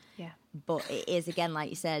are. Yeah. But it is, again, like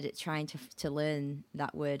you said, trying to learn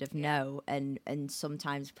that word of no, and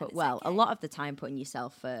sometimes a lot of the time putting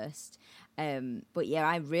yourself first. But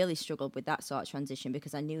I really struggled with that sort of transition,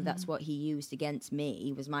 because I knew that's what he used against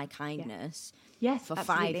me, was my kindness. Yes, for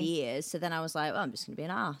absolutely. 5 years. So then I was like, well, I'm just going to be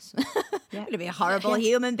an arse. I'm going to be a horrible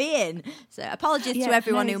human being. So apologies to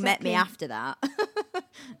everyone who met me after that.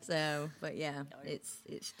 So, but it's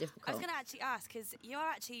difficult. I was going to actually ask, because you're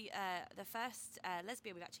actually the first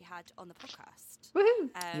lesbian we've actually had on the podcast.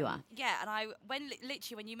 Woohoo! You are. Yeah, and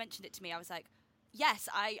when you mentioned it to me, I was like, yes,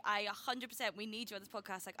 I 100%, we need you on this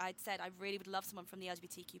podcast. Like I said, I really would love someone from the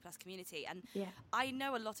LGBTQ plus community. And I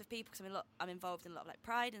know a lot of people, because I'm involved in a lot of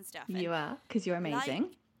Pride and stuff. You are, because you're amazing.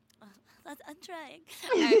 I'm trying.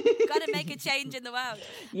 Got to make a change in the world.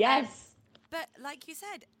 Yes. But like you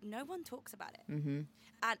said, no one talks about it. Mm-hmm.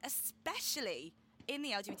 And especially in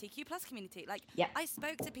the LGBTQ plus community. I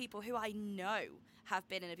spoke to people who I know have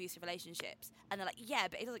been in abusive relationships, and they're like, yeah,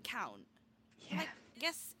 but it doesn't count. Yeah.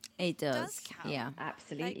 Yes, it does count. Yeah,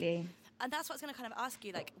 absolutely. And that's what I was going to kind of ask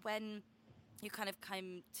you, when you kind of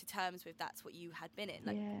came to terms with that's what you had been in.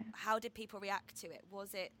 Like, how did people react to it?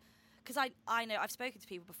 Was it, because I know I've spoken to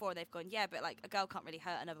people before and they've gone, yeah, but like a girl can't really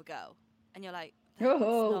hurt another girl, and you're like, they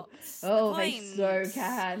so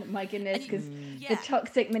can. My goodness, because the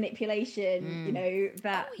toxic manipulation, you know,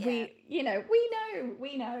 that we know,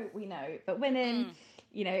 but women,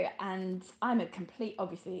 you know, and I'm a complete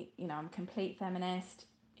feminist,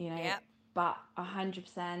 you know, but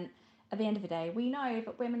 100%. At the end of the day, we know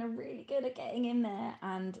that women are really good at getting in there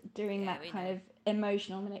and doing that kind of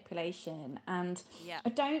emotional manipulation. And I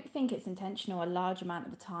don't think it's intentional a large amount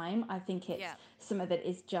of the time. I think it's some of it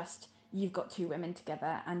is just, you've got two women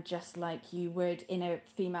together, and just like you would in a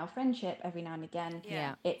female friendship every now and again,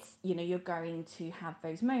 it's, you know, you're going to have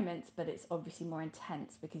those moments, but it's obviously more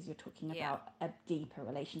intense because you're talking about a deeper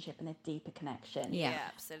relationship and a deeper connection. Yeah,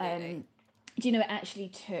 absolutely. Do you know, it actually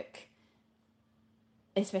took,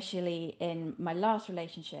 especially in my last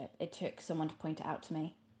relationship, it took someone to point it out to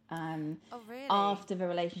me. Really? After the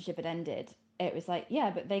relationship had ended, it was like,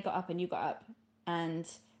 yeah, but they got up and you got up, and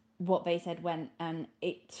what they said went, and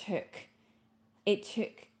it took.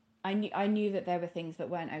 I knew that there were things that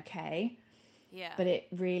weren't okay. Yeah. But it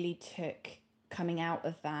really took coming out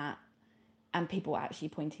of that, and people actually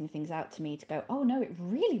pointing things out to me to go, oh no, it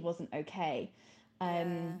really wasn't okay,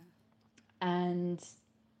 and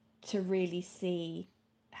to really see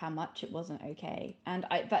how much it wasn't okay. And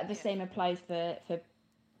the same applies for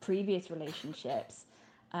previous relationships,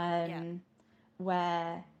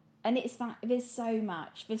 where, and it's that there's so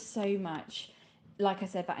much, like I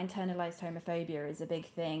said, that internalized homophobia is a big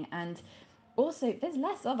thing, and also there's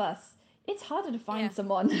less of us. It's harder to find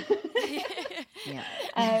someone. You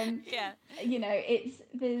know,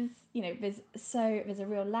 there's a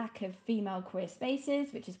real lack of female queer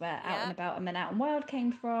spaces, which is where Out and About and Men Out and Wild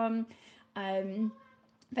came from.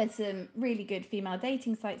 There's some really good female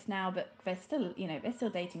dating sites now, but they're still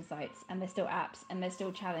dating sites, and they're still apps, and they're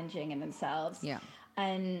still challenging in themselves. Yeah.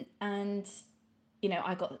 And you know,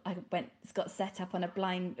 got set up on a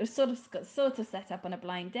blind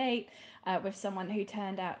date with someone who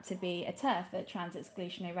turned out to be a TERF, a trans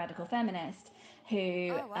exclusionary radical feminist,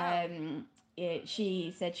 who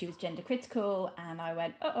she said she was gender critical, and I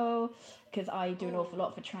went, because I do an awful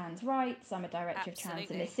lot for trans rights. I'm a director of Trans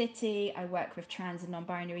in the City. I work with trans and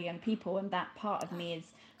non-binary young people, and that part of me is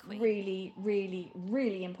really, really,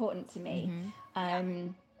 really important to me.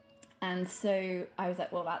 And so I was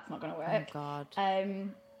like, well, that's not going to work. Oh, God.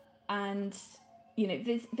 And, you know,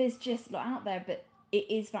 there's just a lot out there, but it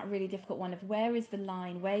is that really difficult one of where is the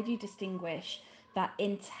line? Where do you distinguish that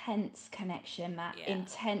intense connection, that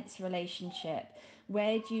intense relationship?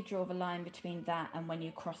 Where do you draw the line between that and when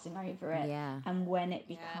you're crossing over it? Yeah. And when it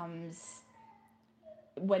becomes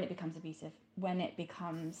abusive, you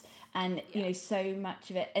know, so much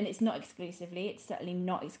of it, and it's certainly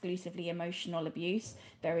not exclusively emotional abuse.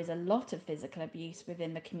 There is a lot of physical abuse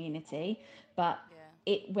within the community, but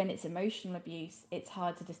when it's emotional abuse, it's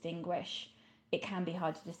hard to distinguish. It can be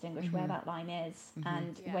hard to distinguish where that line is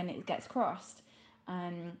and when it gets crossed.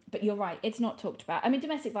 But you're right, it's not talked about. I mean,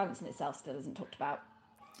 domestic violence in itself still isn't talked about.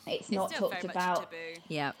 It's not talked about.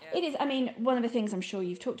 Yeah, it is. I mean, one of the things, I'm sure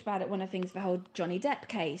you've talked about it, one of the things, the whole Johnny Depp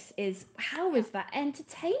case is, how was that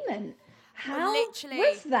entertainment? How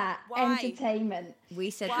was that entertainment? We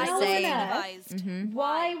said the same.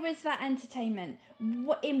 Why was that entertainment?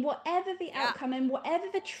 In whatever the outcome and whatever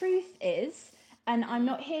the truth is, and I'm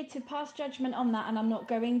not here to pass judgment on that, and I'm not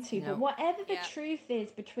going to, but whatever the truth is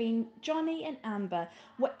between Johnny and Amber,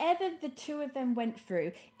 whatever the two of them went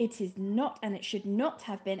through, it is not, and it should not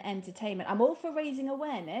have been entertainment. I'm all for raising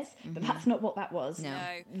awareness, but that's not what that was. No,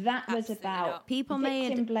 that was about people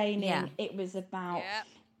victim blaming. Yeah. It was about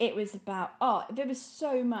there was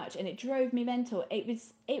so much, and it drove me mental. It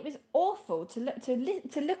was awful to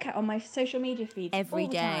look at on my social media feeds every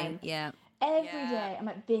day. Time. Yeah, every day. I'm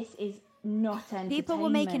like, this is not entertainment. People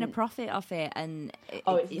were making a profit off it, and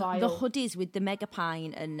it's vile. The hoodies with the mega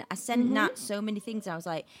pine, and I sent Nat so many things. I was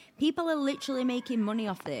like, people are literally making money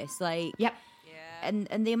off this. Like, yep. Yeah. And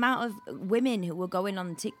the amount of women who were going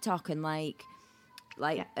on TikTok and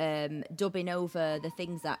dubbing over the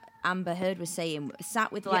things that Amber Heard was saying,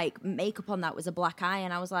 sat with like makeup on that was a black eye,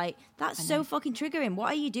 and I was like, that's so fucking triggering.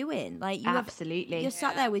 What are you doing? Like, you're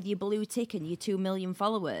sat there with your blue tick and your 2 million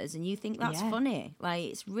followers, and you think that's funny. Like,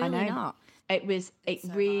 it's really not. It was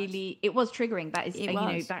triggering. That is,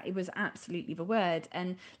 it was absolutely the word.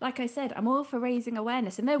 And like I said, I'm all for raising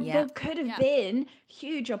awareness, and there could have been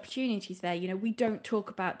huge opportunities there. You know, we don't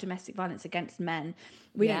talk about domestic violence against men.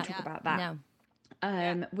 We don't talk about that. No.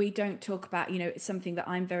 We don't talk about, something that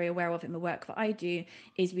I'm very aware of in the work that I do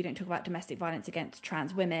is we don't talk about domestic violence against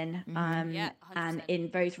trans women. And in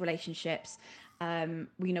those relationships,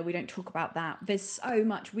 we don't talk about that. There's so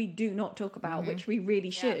much we do not talk about, which we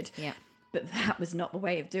really should. Yeah. But that was not the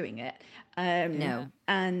way of doing it. No.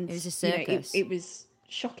 And it was a circus. It was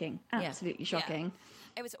shocking, absolutely shocking.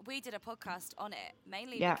 It was. We did a podcast on it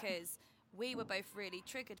mainly because we were both really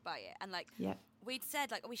triggered by it, and we'd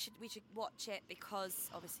said we should watch it because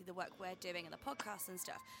obviously the work we're doing and the podcast and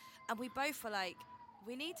stuff, and we both were like,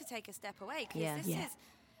 we need to take a step away because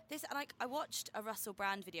this. And I watched a Russell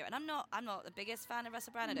Brand video, and I'm not the biggest fan of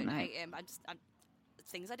Russell Brand. I don't hate him. I'm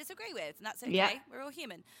things I disagree with, and that's okay. Yeah. We're all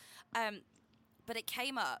human. But it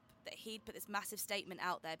came up that he'd put this massive statement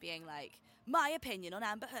out there being like, my opinion on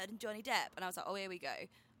Amber Heard and Johnny Depp. And I was like, oh, here we go.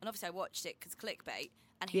 And obviously I watched it because clickbait.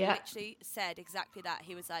 And he literally said exactly that.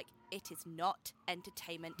 He was like, it is not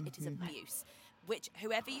entertainment, it is abuse. Which,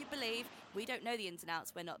 whoever you believe, we don't know the ins and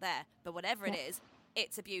outs, we're not there. But whatever it is,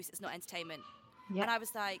 it's abuse, it's not entertainment. And I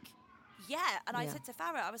was like, And I said to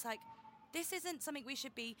Farah, I was like, this isn't something we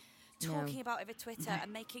should be talking about over Twitter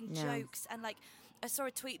and making jokes. And I saw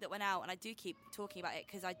a tweet that went out, and I do keep talking about it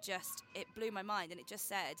because it blew my mind, and it just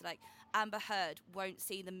said Amber Heard won't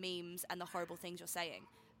see the memes and the horrible things you're saying,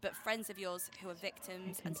 but friends of yours who are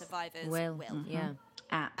victims and survivors will. Yeah,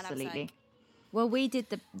 absolutely. Well, we did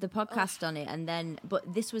the podcast on it, and then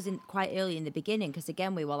but this was quite early in the beginning because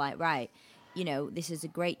again we were like, right, this is a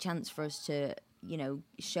great chance for us to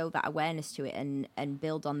show that awareness to it and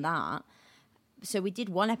build on that. So we did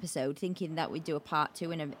one episode thinking that we'd do a part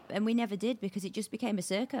 2, and we never did because it just became a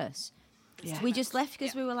circus. Yeah. We just left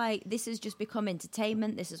because we were like, this has just become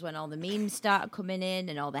entertainment. This is when all the memes started coming in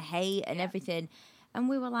and all the hate and everything. And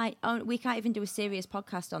we were like, oh, we can't even do a serious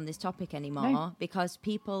podcast on this topic anymore because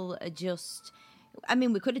people are just... I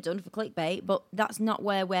mean, we could have done for clickbait, but that's not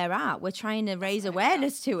where we're at. We're trying to raise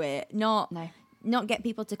awareness to it, not get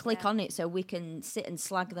people to click on it so we can sit and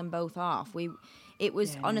slag them both off. It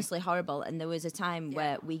was honestly horrible, and there was a time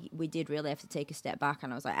where we did really have to take a step back,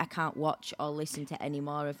 and I was like, I can't watch or listen to any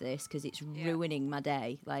more of this because it's ruining my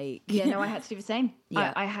day. I had to do the same.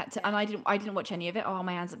 I had to, and I didn't watch any of it. Oh,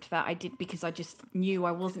 my hands up to that. I did because I just knew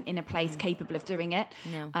I wasn't in a place capable of doing it.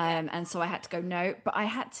 No. And so I had to go no, but I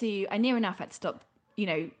near enough had to stop.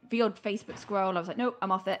 The odd Facebook scroll. I was like, nope,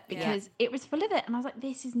 I'm off it because it was full of it, and I was like,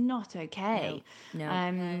 this is not okay.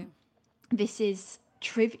 No. This is.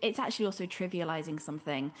 It's actually also trivializing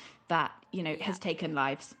something that has taken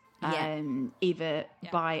lives either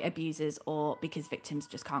by abusers or because victims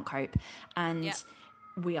just can't cope, and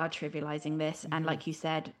we are trivializing this. And like you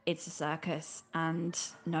said, it's a circus, and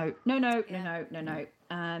no.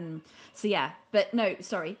 But no,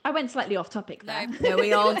 sorry, I went slightly off topic there. No,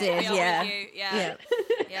 we all did. Yeah.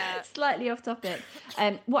 Slightly off topic.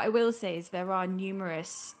 What I will say is there are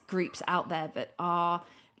numerous groups out there that are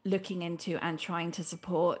looking into and trying to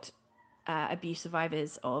support abuse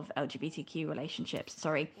survivors of LGBTQ relationships.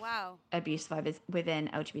 Abuse survivors within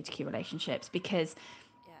LGBTQ relationships, because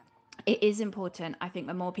it is important. I think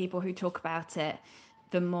the more people who talk about it,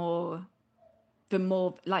 the more,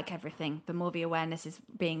 like everything, the more the awareness is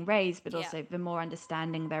being raised, but also the more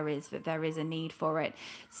understanding there is that there is a need for it.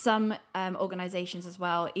 Some organizations as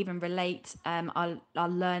well, even Relate, are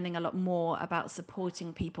learning a lot more about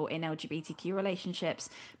supporting people in LGBTQ relationships,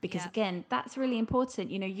 because again, that's really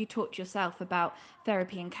important. You talked yourself about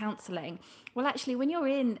therapy and counseling. Well, actually, when you're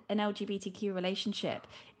in an LGBTQ relationship,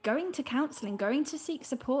 going to counseling, going to seek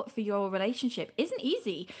support for your relationship isn't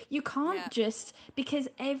easy. You can't just, because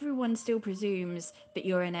everyone still presumes that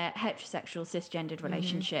you're in a heterosexual cisgendered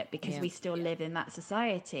relationship because we still live in that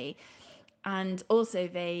society. And also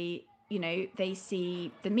they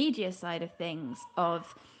see the media side of things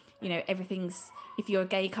of, everything's, if you're a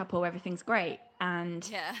gay couple, everything's great.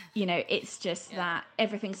 And, it's just that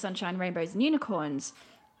everything's sunshine, rainbows and unicorns.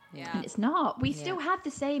 And it's not. We still have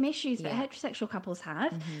the same issues that heterosexual couples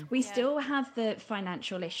have. We still have the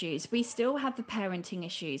financial issues. We still have the parenting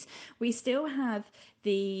issues. We still have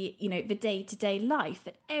the, the day-to-day life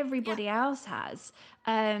that everybody else has.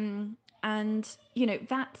 And,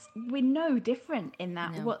 we're no different in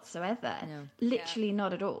that whatsoever. No. Literally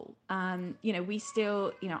not at all. We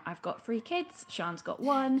still, I've got 3 kids. Sean's got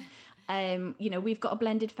 1. We've got a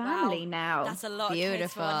blended family now. That's a lot.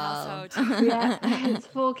 Beautiful. Of kids for one household. It's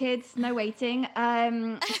 4 kids, no waiting.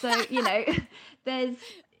 There's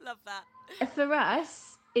love that. For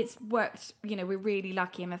us, it's worked. We're really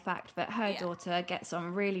lucky in the fact that her daughter gets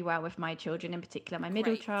on really well with my children, in particular my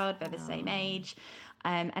middle child. They're the same age.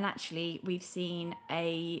 And actually, we've seen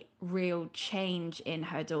a real change in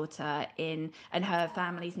her daughter, and her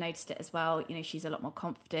family's noticed it as well. You know, she's a lot more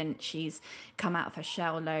confident. She's come out of her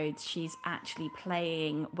shell loads. She's actually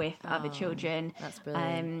playing with other children. That's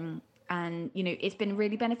brilliant. And, you know, it's been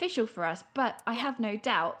really beneficial for us. But I have no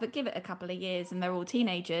doubt that give it a couple of years and they're all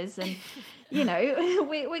teenagers and, you know,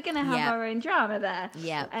 we're going to have our own drama there.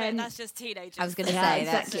 Yeah. But that's just teenagers. I was going to say,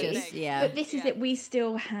 exactly. That's just, But this is it. We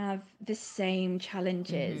still have the same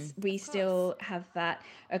challenges. We still have that,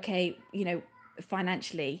 okay, you know,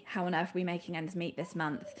 financially, how on earth are we making ends meet this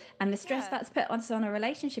month? And the stress that's put us on a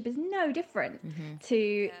relationship is no different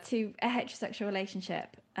to a heterosexual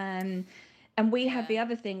relationship. And we have the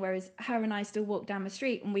other thing, whereas her and I still walk down the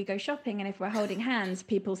street and we go shopping, and if we're holding hands,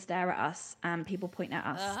 people stare at us and people point at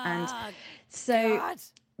us. And so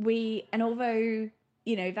and although,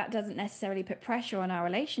 you know, that doesn't necessarily put pressure on our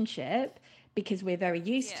relationship because we're very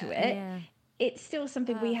used to it, it's still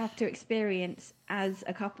something we have to experience as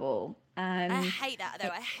a couple. I hate that though.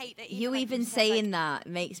 I hate that you even saying that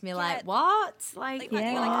makes me like, what? Like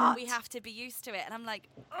oh, we have to be used to it, and I'm like,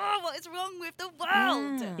 oh, what is wrong with the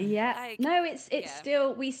world? No, it's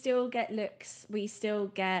still, we still get looks, we still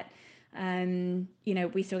get you know,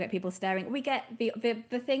 we still get people staring. We get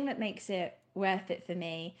the thing that makes it worth it for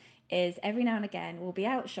me is every now and again we'll be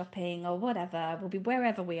out shopping or whatever, we'll be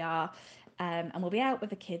wherever we are, and we'll be out with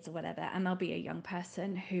the kids or whatever, and there'll be a young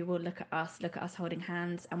person who will look at us holding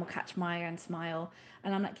hands, and will catch my eye and smile,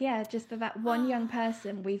 and I'm like, yeah, just for that one young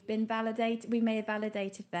person, we've been validated. We may have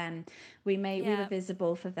validated them, we were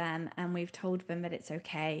visible for them, and we've told them that it's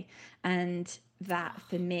okay. And that,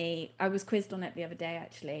 for me, I was quizzed on it the other day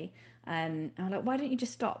actually. And I'm like, why don't you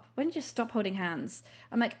just stop? Why don't you just stop holding hands?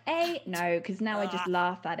 I'm like, A, no, because now I just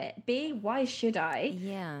laugh at it. B, why should I?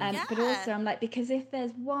 But also I'm like, because if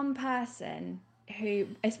there's one person who,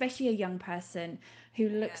 especially a young person, who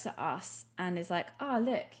looks at us and is like, oh,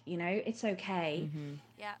 look, you know, it's okay.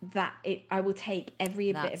 I will take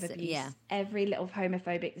every bit of abuse, every little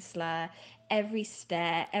homophobic slur, every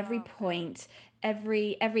stare, every point,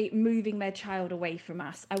 every moving their child away from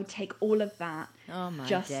us. I would take all of that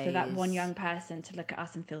for that one young person to look at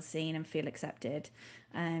us and feel seen and feel accepted.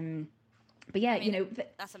 But yeah, I mean, you know,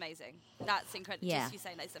 that's amazing. That's incredible. Just you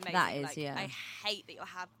saying that's amazing. That is, like, I hate that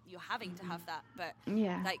you're having to have that, but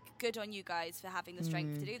like, good on you guys for having the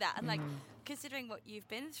strength to do that. And like, considering what you've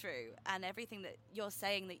been through and everything that you're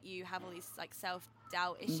saying, that you have all these like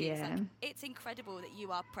self-doubt issues, like, it's incredible that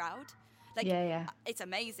you are proud. Like, it's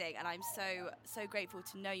amazing, and I'm so grateful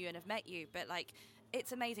to know you and have met you. But like,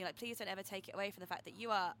 it's amazing. Like, please don't ever take it away from the fact that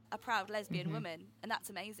you are a proud lesbian woman, and that's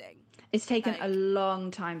amazing. It's taken a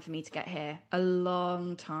long time for me to get here. A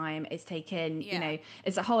long time. It's taken, you know,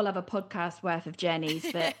 it's a whole other podcast worth of journeys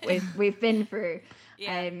that we've been through.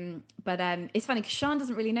 But it's funny because Sian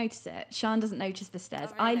doesn't really notice it. Sian doesn't notice the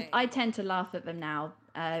stares. Oh, really? I tend to laugh at them now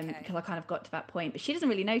because I kind of got to that point. But she doesn't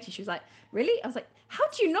really notice. She was like, really? I was like, how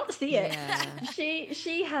do you not see it?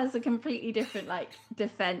 She has a completely different like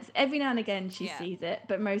defense. Every now and again she sees it,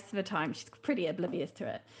 but most of the time she's pretty oblivious to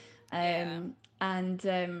it.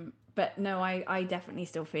 But no, I definitely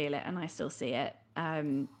still feel it and I still see it.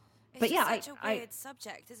 But it's such a weird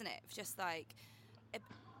subject, isn't it? Just like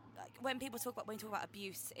when people talk about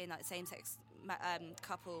abuse in like same-sex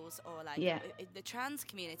couples or like the trans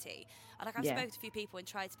community, and like I've spoken to a few people and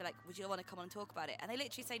tried to be like, would you want to come on and talk about it? And they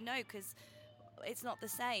literally say no, because it's not the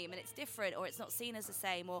same and it's different, or it's not seen as the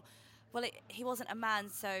same, or well, he wasn't a man,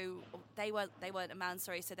 so they weren't a man,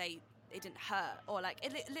 sorry, so it didn't hurt, or like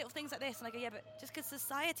little things like this. And I go, yeah, but just because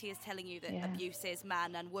society is telling you that abuse is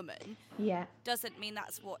man and woman, doesn't mean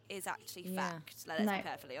that's what is actually fact. Let's be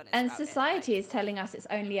perfectly honest. And society is telling us it's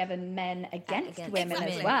only ever men against women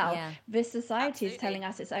as well. This society is telling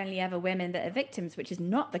us it's only ever women that are victims, which is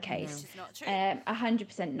not the case. Which is not true.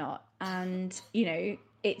 100% not. And you know,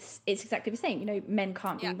 it's exactly the same. You know, men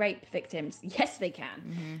can't be rape victims. Yes, they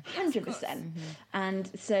can. 100%.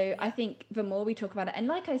 And so I think the more we talk about it, and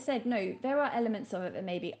like I said, no, there are elements of it that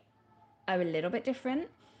maybe are a little bit different.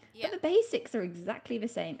 But the basics are exactly the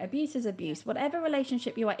same. Abuse is abuse. Whatever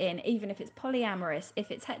relationship you are in, even if it's polyamorous,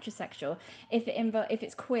 if it's heterosexual, if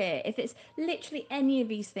it's queer, if it's literally any of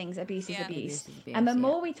these things, abuse is abuse. And the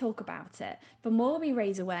more we talk about it, the more we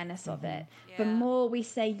raise awareness of it, the more we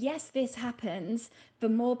say, yes, this happens, the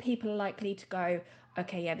more people are likely to go,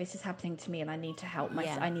 okay, this is happening to me and I need to help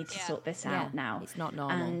myself. I need to sort this out now. It's not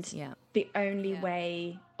normal. And the only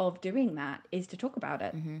way of doing that is to talk about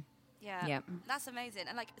it. Yeah, Yep. That's amazing.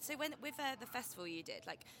 And like, so when with the festival you did,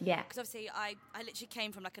 like, Yeah. because obviously I literally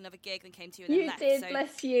came from like another gig, then came to you and then You left. did, So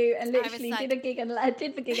bless you, and literally like, did the gig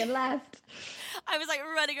and left. I was like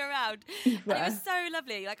running around, You and it were. was so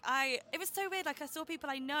lovely. Like it was so weird. Like I saw people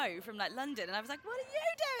I know from like London, and I was like, "What are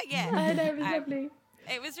you doing here?" I know, it was lovely.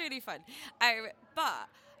 It was really fun. But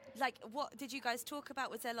like, what did you guys talk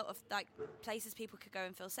about? Was there a lot of like places people could go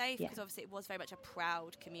and feel safe? Yeah. Because obviously it was very much a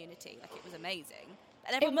proud community. Like it was amazing,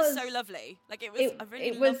 and everyone was so lovely. Like it was a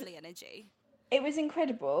really lovely energy. It was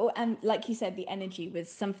incredible, and like you said, the energy was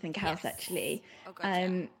something else. Yes. Actually, Oh God,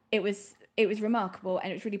 yeah. it was remarkable,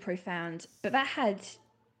 and it was really profound. But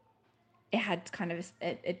it had kind of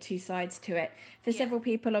a two sides to it. For several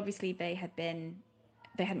people, obviously, they hadn't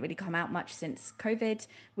really come out much since COVID.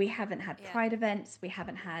 We haven't had Pride events. We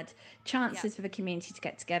haven't had chances for the community to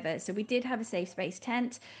get together. So we did have a safe space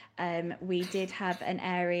tent. We did have an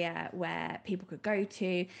area where people could go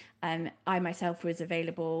to. I myself was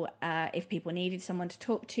available if people needed someone to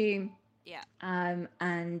talk to. Yeah.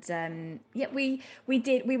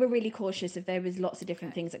 We were really cautious if there was lots of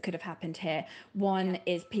different things that could have happened here. One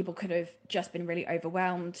is people could have just been really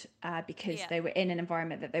overwhelmed because they were in an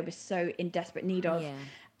environment that they were so in desperate need of.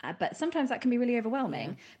 But sometimes that can be really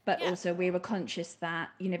overwhelming. But also we were conscious that,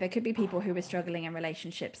 there could be people who were struggling in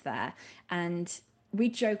relationships there. And we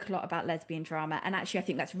joke a lot about lesbian drama, and actually I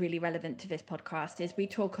think that's really relevant to this podcast. Is we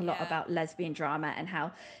talk a lot about lesbian drama and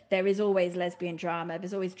how there is always lesbian drama.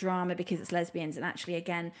 There's always drama because it's lesbians, and actually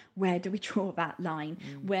again, where do we draw that line?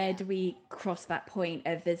 Where do we cross that point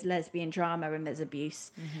of there's lesbian drama and there's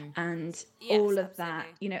abuse and all of that?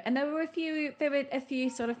 And there were a few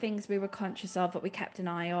sort of things we were conscious of that we kept an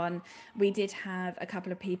eye on. We did have a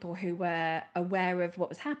couple of people who were aware of what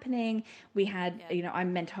was happening. We had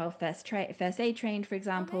I'm mental health first aid trained, for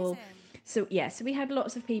example. So we had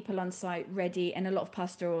lots of people on site ready, and a lot of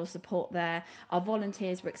pastoral support there. Our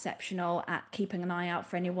volunteers were exceptional at keeping an eye out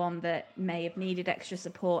for anyone that may have needed extra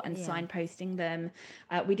support and signposting them.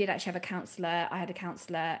 We did actually have a counsellor. I had a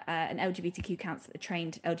counsellor, an LGBTQ counsellor, a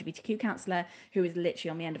trained LGBTQ counsellor, who was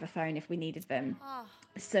literally on the end of a phone if we needed them.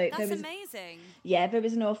 So that's amazing. Yeah, there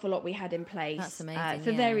was an awful lot we had in place. That's amazing.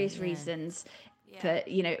 For various reasons. For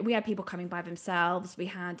we had people coming by themselves. We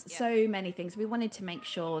had so many things. We wanted to make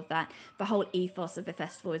sure that the whole ethos of the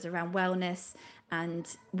festival is around wellness, and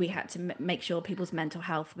we had to make sure people's mental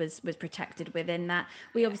health was protected within that.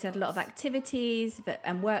 We obviously had a lot of activities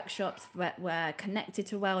and workshops that were connected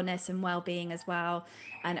to wellness and well-being as well,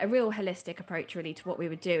 and a real holistic approach really to what we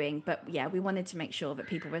were doing. But we wanted to make sure that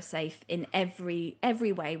people were safe in every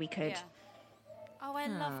way we could. Oh, I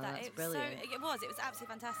love that. That's It was brilliant. It was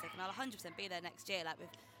absolutely fantastic, and I'll 100% be there next year, like with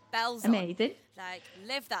bells Amazing. on. Like,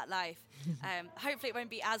 live that life. Hopefully it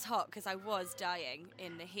won't be as hot, because I was dying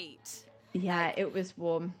in the heat. Yeah, like, it was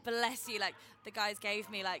warm. Bless you. Like, the guys gave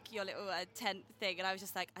me like your little tent thing, and I was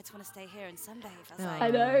just like, I just want to stay here and sunbathe. I was like,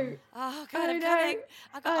 I know. Oh God, I'm coming.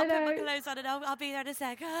 I'll put my clothes on and I'll be there in a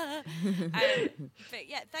sec. But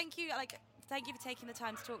yeah, thank you. Thank you for taking the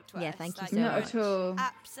time to talk to us. Yeah, thank you so Not much. at all.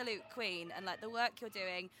 Absolute queen, and like the work you're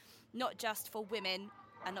doing, not just for women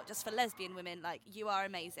and not just for lesbian women. Like, you are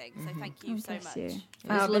amazing. So thank you so much. It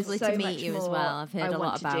was lovely to meet you as well. I've heard a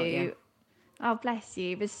lot about you. Oh, bless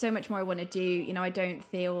you. There's so much more I want to do. I don't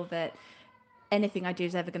feel that anything I do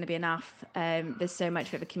is ever going to be enough. There's so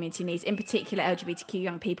much that the community needs, in particular LGBTQ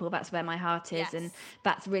young people. That's where my heart is, and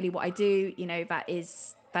that's really what I do.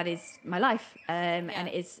 That is my life, and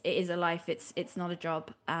it is a life. It's not a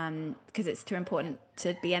job, because it's too important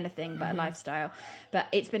to be anything but a lifestyle. But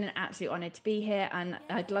it's been an absolute honour to be here, and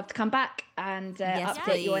I'd love to come back and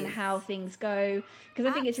update you on how things go, because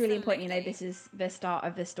I think it's really important. This is the start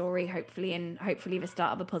of the story, hopefully the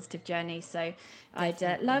start of a positive journey. So I'd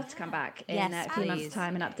love to come back in a few months'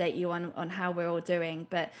 time and update you on how we're all doing.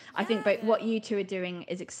 But I think what you two are doing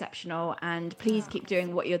is exceptional, and please keep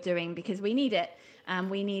doing what you're doing, because we need it.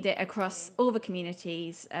 And we need it across all the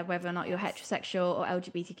communities, whether or not you're heterosexual or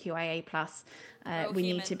LGBTQIA+. We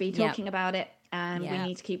need to be talking about it, and we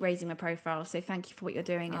need to keep raising the profile. So thank you for what you're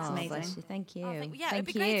doing. It's amazing. Bless you. Thank you. It'd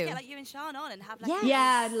be great to get you and Sian on and have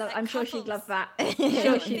I'm sure she'd love that.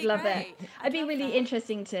 She'd love it. It'd be really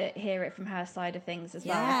interesting to hear it from her side of things as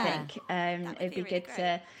well. I think it'd be good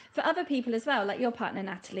for other people as well, like your partner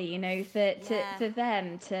Natalie. For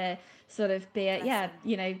them to sort of be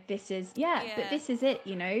this is but this is it.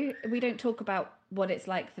 We don't talk about what it's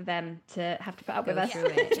like for them to have to put up with us. Do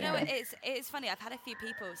you know what? It's funny. I've had a few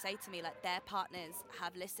people say to me, like, their partners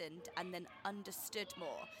have listened and then understood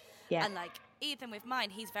more. Yeah. And like, even with mine,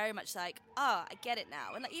 he's very much like, I get it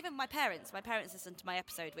now. And like, even my parents listened to my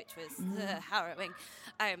episode, which was harrowing.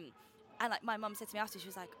 And like, my mum said to me after, she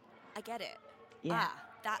was like, I get it. Yeah.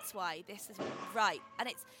 That's why this is right. And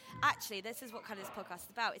it's actually, this is what kind of this podcast is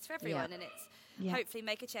about. It's for everyone, and it's hopefully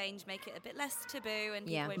make a change, make it a bit less taboo, and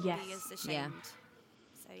people won't be as ashamed.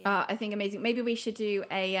 So, I think amazing. Maybe we should do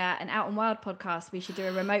an Out and Wild podcast. We should do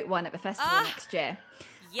a remote one at the festival next year.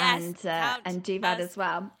 Yes, and do that as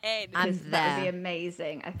well. I'm there. That would be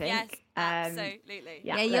amazing, I think. Yes, absolutely.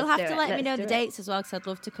 Yeah, you'll have to let me know the dates as well, because I'd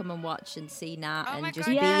love to come and watch and see Nat and just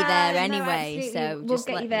be there anyway. So we'll just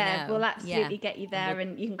get let you there. me know. We'll absolutely get you there,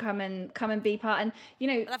 and you can come and be part. And you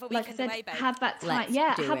know, like I said, have that time.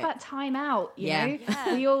 Have that time out. You know,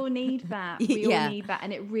 we all need that. We all need that,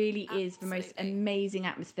 and it really is the most amazing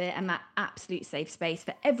atmosphere and that absolute safe space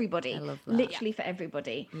for everybody. I love that. Literally for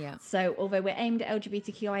everybody. Yeah. So although we're aimed at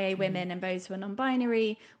LGBTQIA women and those who are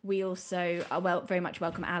non-binary, we also are very much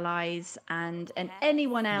welcome allies and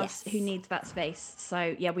anyone else who needs that space.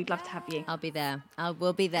 So yeah, we'd love to have you. I'll be there.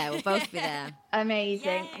 We'll be there. We'll both be there.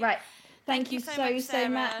 Amazing. Yay. Right. Thank you so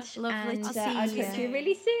much. Lovely and to see I'll you. talk to you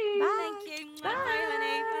really soon. Bye. Thank you. Bye. Bye,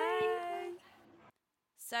 honey. Bye.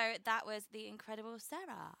 So that was the incredible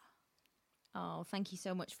Sarah. Oh, thank you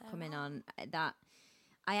so much for coming on. That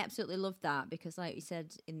I absolutely love that, because like you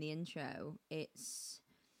said in the intro, it's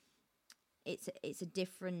a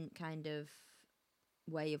different kind of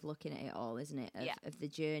way of looking at it all, isn't it? Of the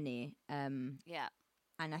journey. And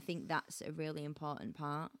I think that's a really important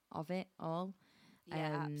part of it all.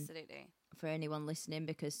 Yeah, absolutely. For anyone listening,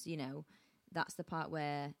 because, you know, that's the part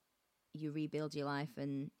where you rebuild your life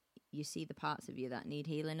and you see the parts of you that need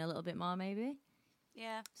healing a little bit more, maybe.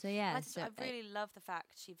 Yeah. So, yeah. I really love the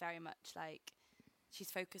fact she very much, like, she's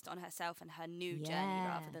focused on herself and her new journey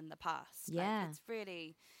rather than the past. Yeah. Like, it's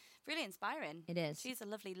really, really inspiring. It is. She's a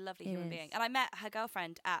lovely, lovely human being. And I met her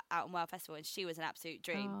girlfriend at Out and Wild Festival, and she was an absolute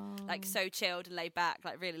dream. Like, so chilled and laid back,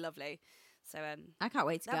 like, really lovely. So I can't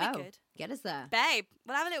wait to that'll go. be good. Get us there. Babe,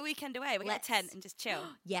 we'll have a little weekend away. We'll get a tent and just chill.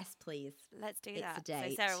 Yes, please. Let's do It's that. a date.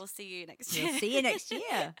 So Sarah, we'll see you next year. We'll see you next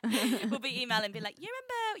year. We'll be emailing, be like, you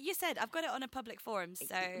remember you said I've got it on a public forum,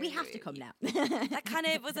 so we have to come now. That kind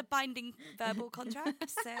of was a binding verbal contract,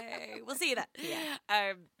 so we'll see you then.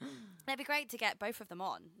 Yeah. It'd be great to get both of them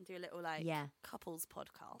on and do a little couples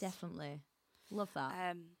podcast. Definitely. Love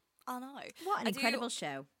that. I know. What an incredible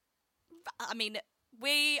show. I mean,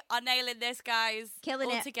 we are nailing this, guys. Killing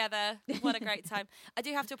all it. Together. What a great time. I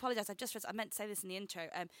do have to apologise. I meant to say this in the intro.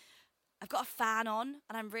 I've got a fan on,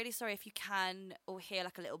 and I'm really sorry if you can or hear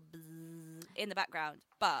like a little bzzz in the background.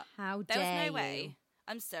 But how there dare was no you. way.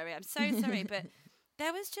 I'm sorry. I'm so sorry. But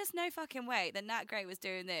there was just no fucking way that Nat Gray was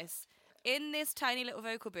doing this in this tiny little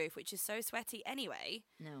vocal booth, which is so sweaty anyway.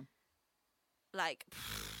 No. Like,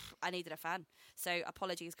 I needed a fan. So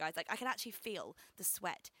apologies, guys. Like, I can actually feel the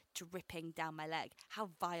sweat dripping down my leg. How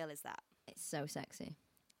vile is that? It's so sexy.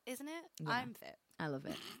 Isn't it? Yeah. I'm fit. I love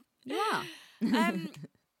it. You are.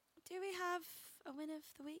 Do we have a win of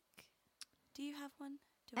the week? Do you have one?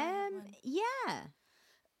 Do I have one? Yeah.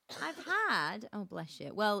 I've had. Oh, bless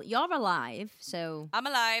you. Well, you're alive, so I'm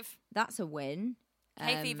alive. that's a win.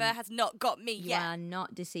 Hay fever has not got me You yet. are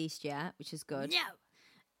not deceased yet, which is good. No.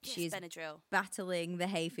 She's Yes, Benadryl. battling the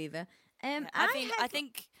hay fever. I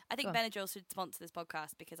think Benadryl should sponsor this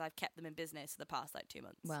podcast because I've kept them in business for the past 2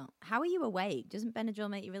 months. Well, how are you awake? Doesn't Benadryl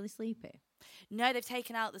make you really sleepy? No, they've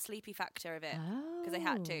taken out the sleepy factor of it because they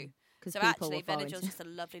had to. So actually, Benadryl's just a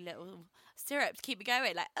lovely little syrup to keep me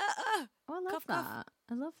going. Like, Oh, I love cough, that. cough.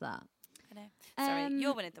 I love that. I know. Sorry,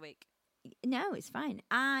 your win of the week. No, it's fine.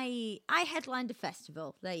 I headlined a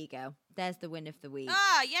festival. There you go. There's the win of the week.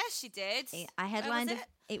 Ah, yes, she did. I headlined Where was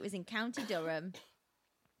it? It was in County Durham.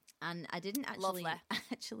 And I didn't Lovely.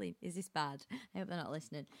 actually, is this bad? I hope they're not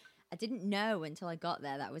listening. I didn't know until I got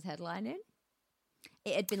there that I was headlining.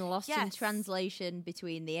 It had been lost in translation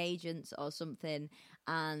between the agents or something,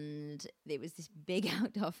 and it was this big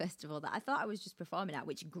outdoor festival that I thought I was just performing at,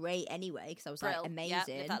 which great anyway, because I was like, amazing.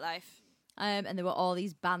 Yeah, live that life. And there were all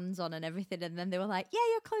these bands on and everything, and then they were like, yeah,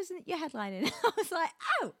 you're headlining. I was like,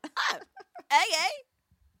 oh. Hey.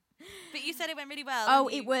 But you said it went really well. Oh,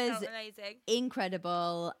 and it you was felt amazing.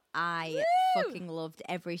 Incredible. I fucking loved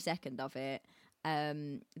every second of it.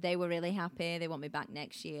 They were really happy. They want me back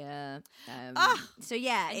next year. So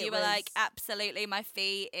yeah, and you were like, absolutely, my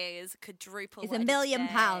fee is quadruple. It's £1 million,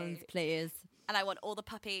 please. And I want all the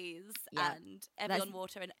puppies and Evian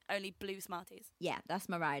water and only blue Smarties. Yeah, that's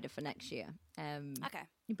my rider for next year. Okay.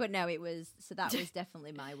 But no, that was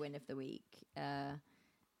definitely my win of the week.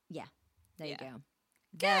 Yeah, there you go.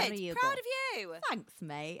 Good. Proud of you. Thanks,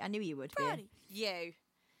 mate. I knew you would be. Proud of you.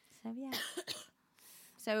 So yeah.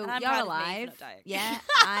 So and I'm you're proud alive. of me for not dying. Yeah,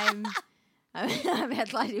 I'm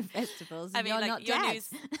headlining festivals. And you're not your dead. news.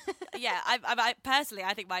 Yeah, I personally,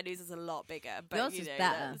 I think my news is a lot bigger. But yours is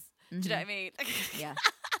better. Do you know what I mean? Yeah.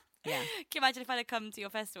 Yeah. Can you imagine if I'd have come to your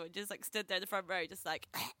festival and just like stood there in the front row, just like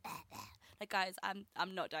guys, I'm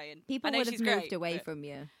not dying. People would have moved away from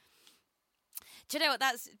you. Do you know what?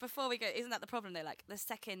 That's before we go. Isn't that the problem though? Like the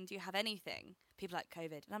second you have anything, people are like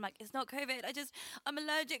COVID, and I'm like, it's not COVID. I'm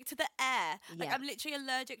allergic to the air. Like I'm literally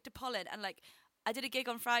allergic to pollen. And like, I did a gig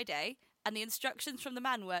on Friday, and the instructions from the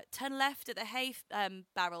man were turn left at the hay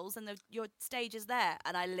barrels, and your stage is there.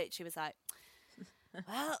 And I literally was like,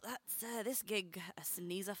 well, that's this gig a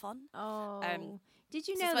sneeze-a-thon. Oh. Did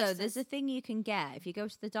you know though? There's a thing you can get if you go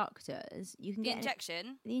to the doctors. You can get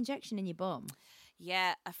injection. The injection in your bum.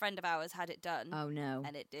 Yeah, a friend of ours had it done. Oh no!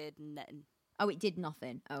 And it did nothing. Oh, it did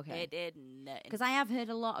nothing. Okay, it did nothing. Because I have heard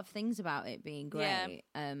a lot of things about it being great.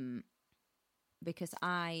 Yeah. Because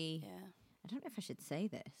I don't know if I should say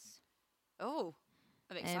this. Oh,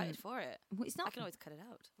 I'm excited for it. Well, it's not. I can always cut it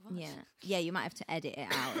out. What? Yeah. You might have to edit it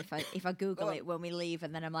out if I Google it when we leave,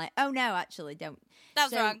 and then I'm like, oh no, actually, don't.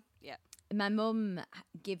 That was wrong. Yeah. My mum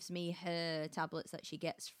gives me her tablets that she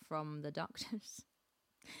gets from the doctors.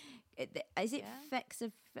 Is it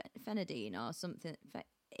fexofenadine or something?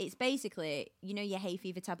 It's basically, your hay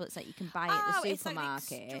fever tablets that you can buy at the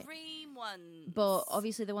supermarket. It's like extreme ones. But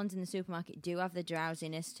obviously the ones in the supermarket do have the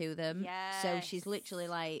drowsiness to them. Yes. So she's literally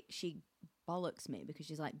like, she bollocks me because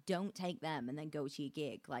she's like, don't take them and then go to your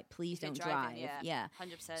gig. Like, please don't drive. Yeah.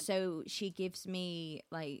 100%. So she gives me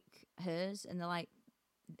like hers, and they're like,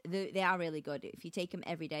 they are really good. If you take them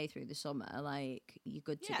every day through the summer, like, you're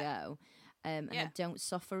good to go. And I don't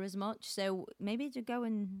suffer as much. So maybe to go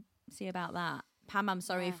and see about that. Pam, I'm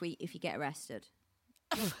sorry if you get arrested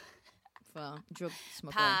for drug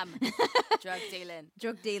smuggling. Pam, drug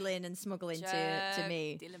dealing and smuggling to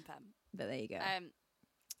me. Dealing Pam. But there you go.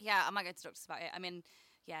 Yeah, I might go to doctors about it. I mean,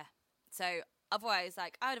 yeah. So otherwise,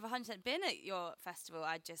 like, I would have 100% been at your festival.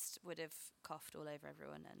 I just would have coughed all over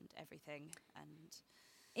everyone and everything. And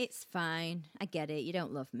it's fine. I get it. You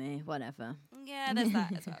don't love me. Whatever. Yeah, there's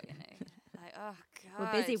that as well. Like, oh god,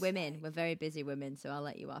 we're busy women. We're very busy women. So I'll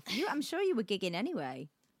let you off. I'm sure you were gigging anyway.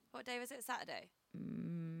 What day was it? Saturday.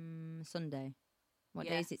 Sunday. What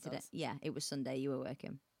day is it today? Yeah, it was Sunday. You were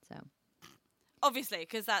working. So obviously,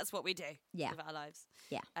 because that's what we do. Yeah. With our lives.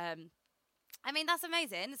 Yeah. I mean, that's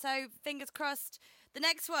amazing. So fingers crossed. The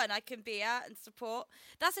next one I can be at and support.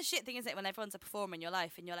 That's a shit thing, isn't it? When everyone's a performer in your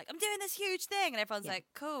life and you're like, I'm doing this huge thing. And everyone's like,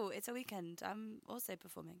 cool, it's a weekend. I'm also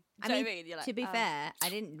performing. Do you know what I mean? You're like, to be fair, I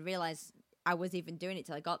didn't realise I was even doing it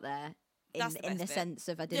till I got there. In the sense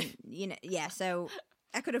of I didn't, so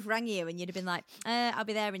I could have rang you and you'd have been like, I'll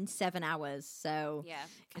be there in 7 hours. So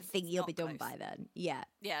I think you'll be done by then. Yeah.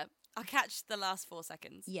 Yeah. I'll catch the last 4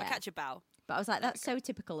 seconds. Yeah. I'll catch a bow. But I was like, that's so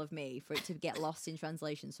typical of me for it to get lost in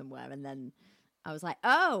translation somewhere. And then I was like,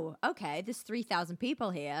 oh, okay, there's 3,000 people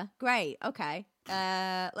here. Great, okay.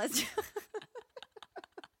 Let's...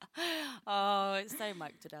 Oh, it's so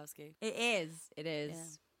Mike Tadowski. It is.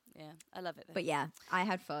 Yeah, I love it though. But yeah, I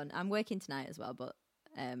had fun. I'm working tonight as well, but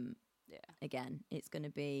again, it's going to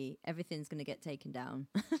be, everything's going to get taken down.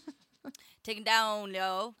 Taken down,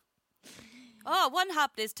 yo. Oh, one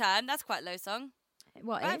hop this time. That's quite a low song.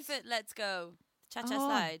 What right is? foot, let's go. Cha-cha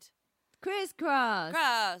slide. Crisscross.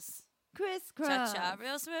 Crisscross. Cha-cha,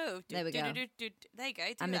 real smooth. There we go. There you go.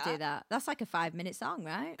 I'm going to do that. That's like a 5-minute song,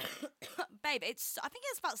 right? Babe, I think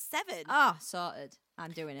it's about 7. Oh, sorted.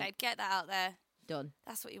 I'm doing it. Babe, get that out there. Done.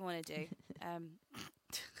 That's what you want to do.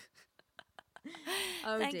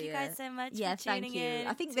 Oh, thank dear. you guys so much for tuning in.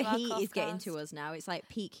 I think the heat is getting to us now. It's like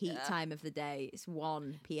peak heat time of the day. It's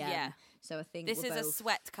 1 p.m. Yeah. So I think this is a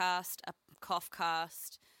sweat cast, a cough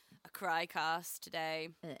cast, a cry cast today.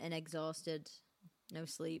 An exhausted, no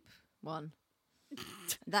sleep one.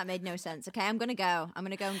 That made no sense. Okay, I'm going to go. I'm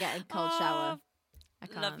going to go and get a cold shower. I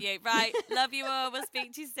can't. Love you. Right. Love you all. We'll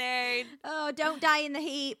speak to you soon. Oh, don't die in the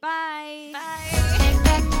heat. Bye. Bye.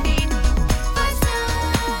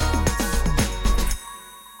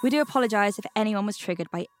 We do apologise if anyone was triggered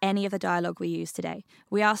by any of the dialogue we used today.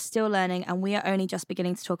 We are still learning and we are only just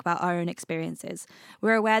beginning to talk about our own experiences.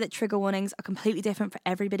 We're aware that trigger warnings are completely different for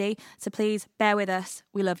everybody, so please bear with us.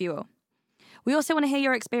 We love you all. We also want to hear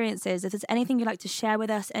your experiences. If there's anything you'd like to share with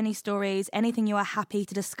us, any stories, anything you are happy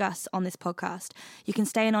to discuss on this podcast, you can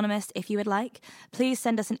stay anonymous if you would like. Please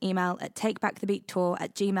send us an email at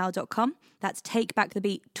takebackthebeattour@gmail.com. That's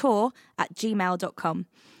takebackthebeattour@gmail.com.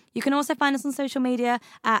 You can also find us on social media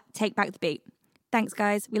at Take Back the Beat. Thanks,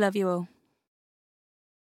 guys. We love you all.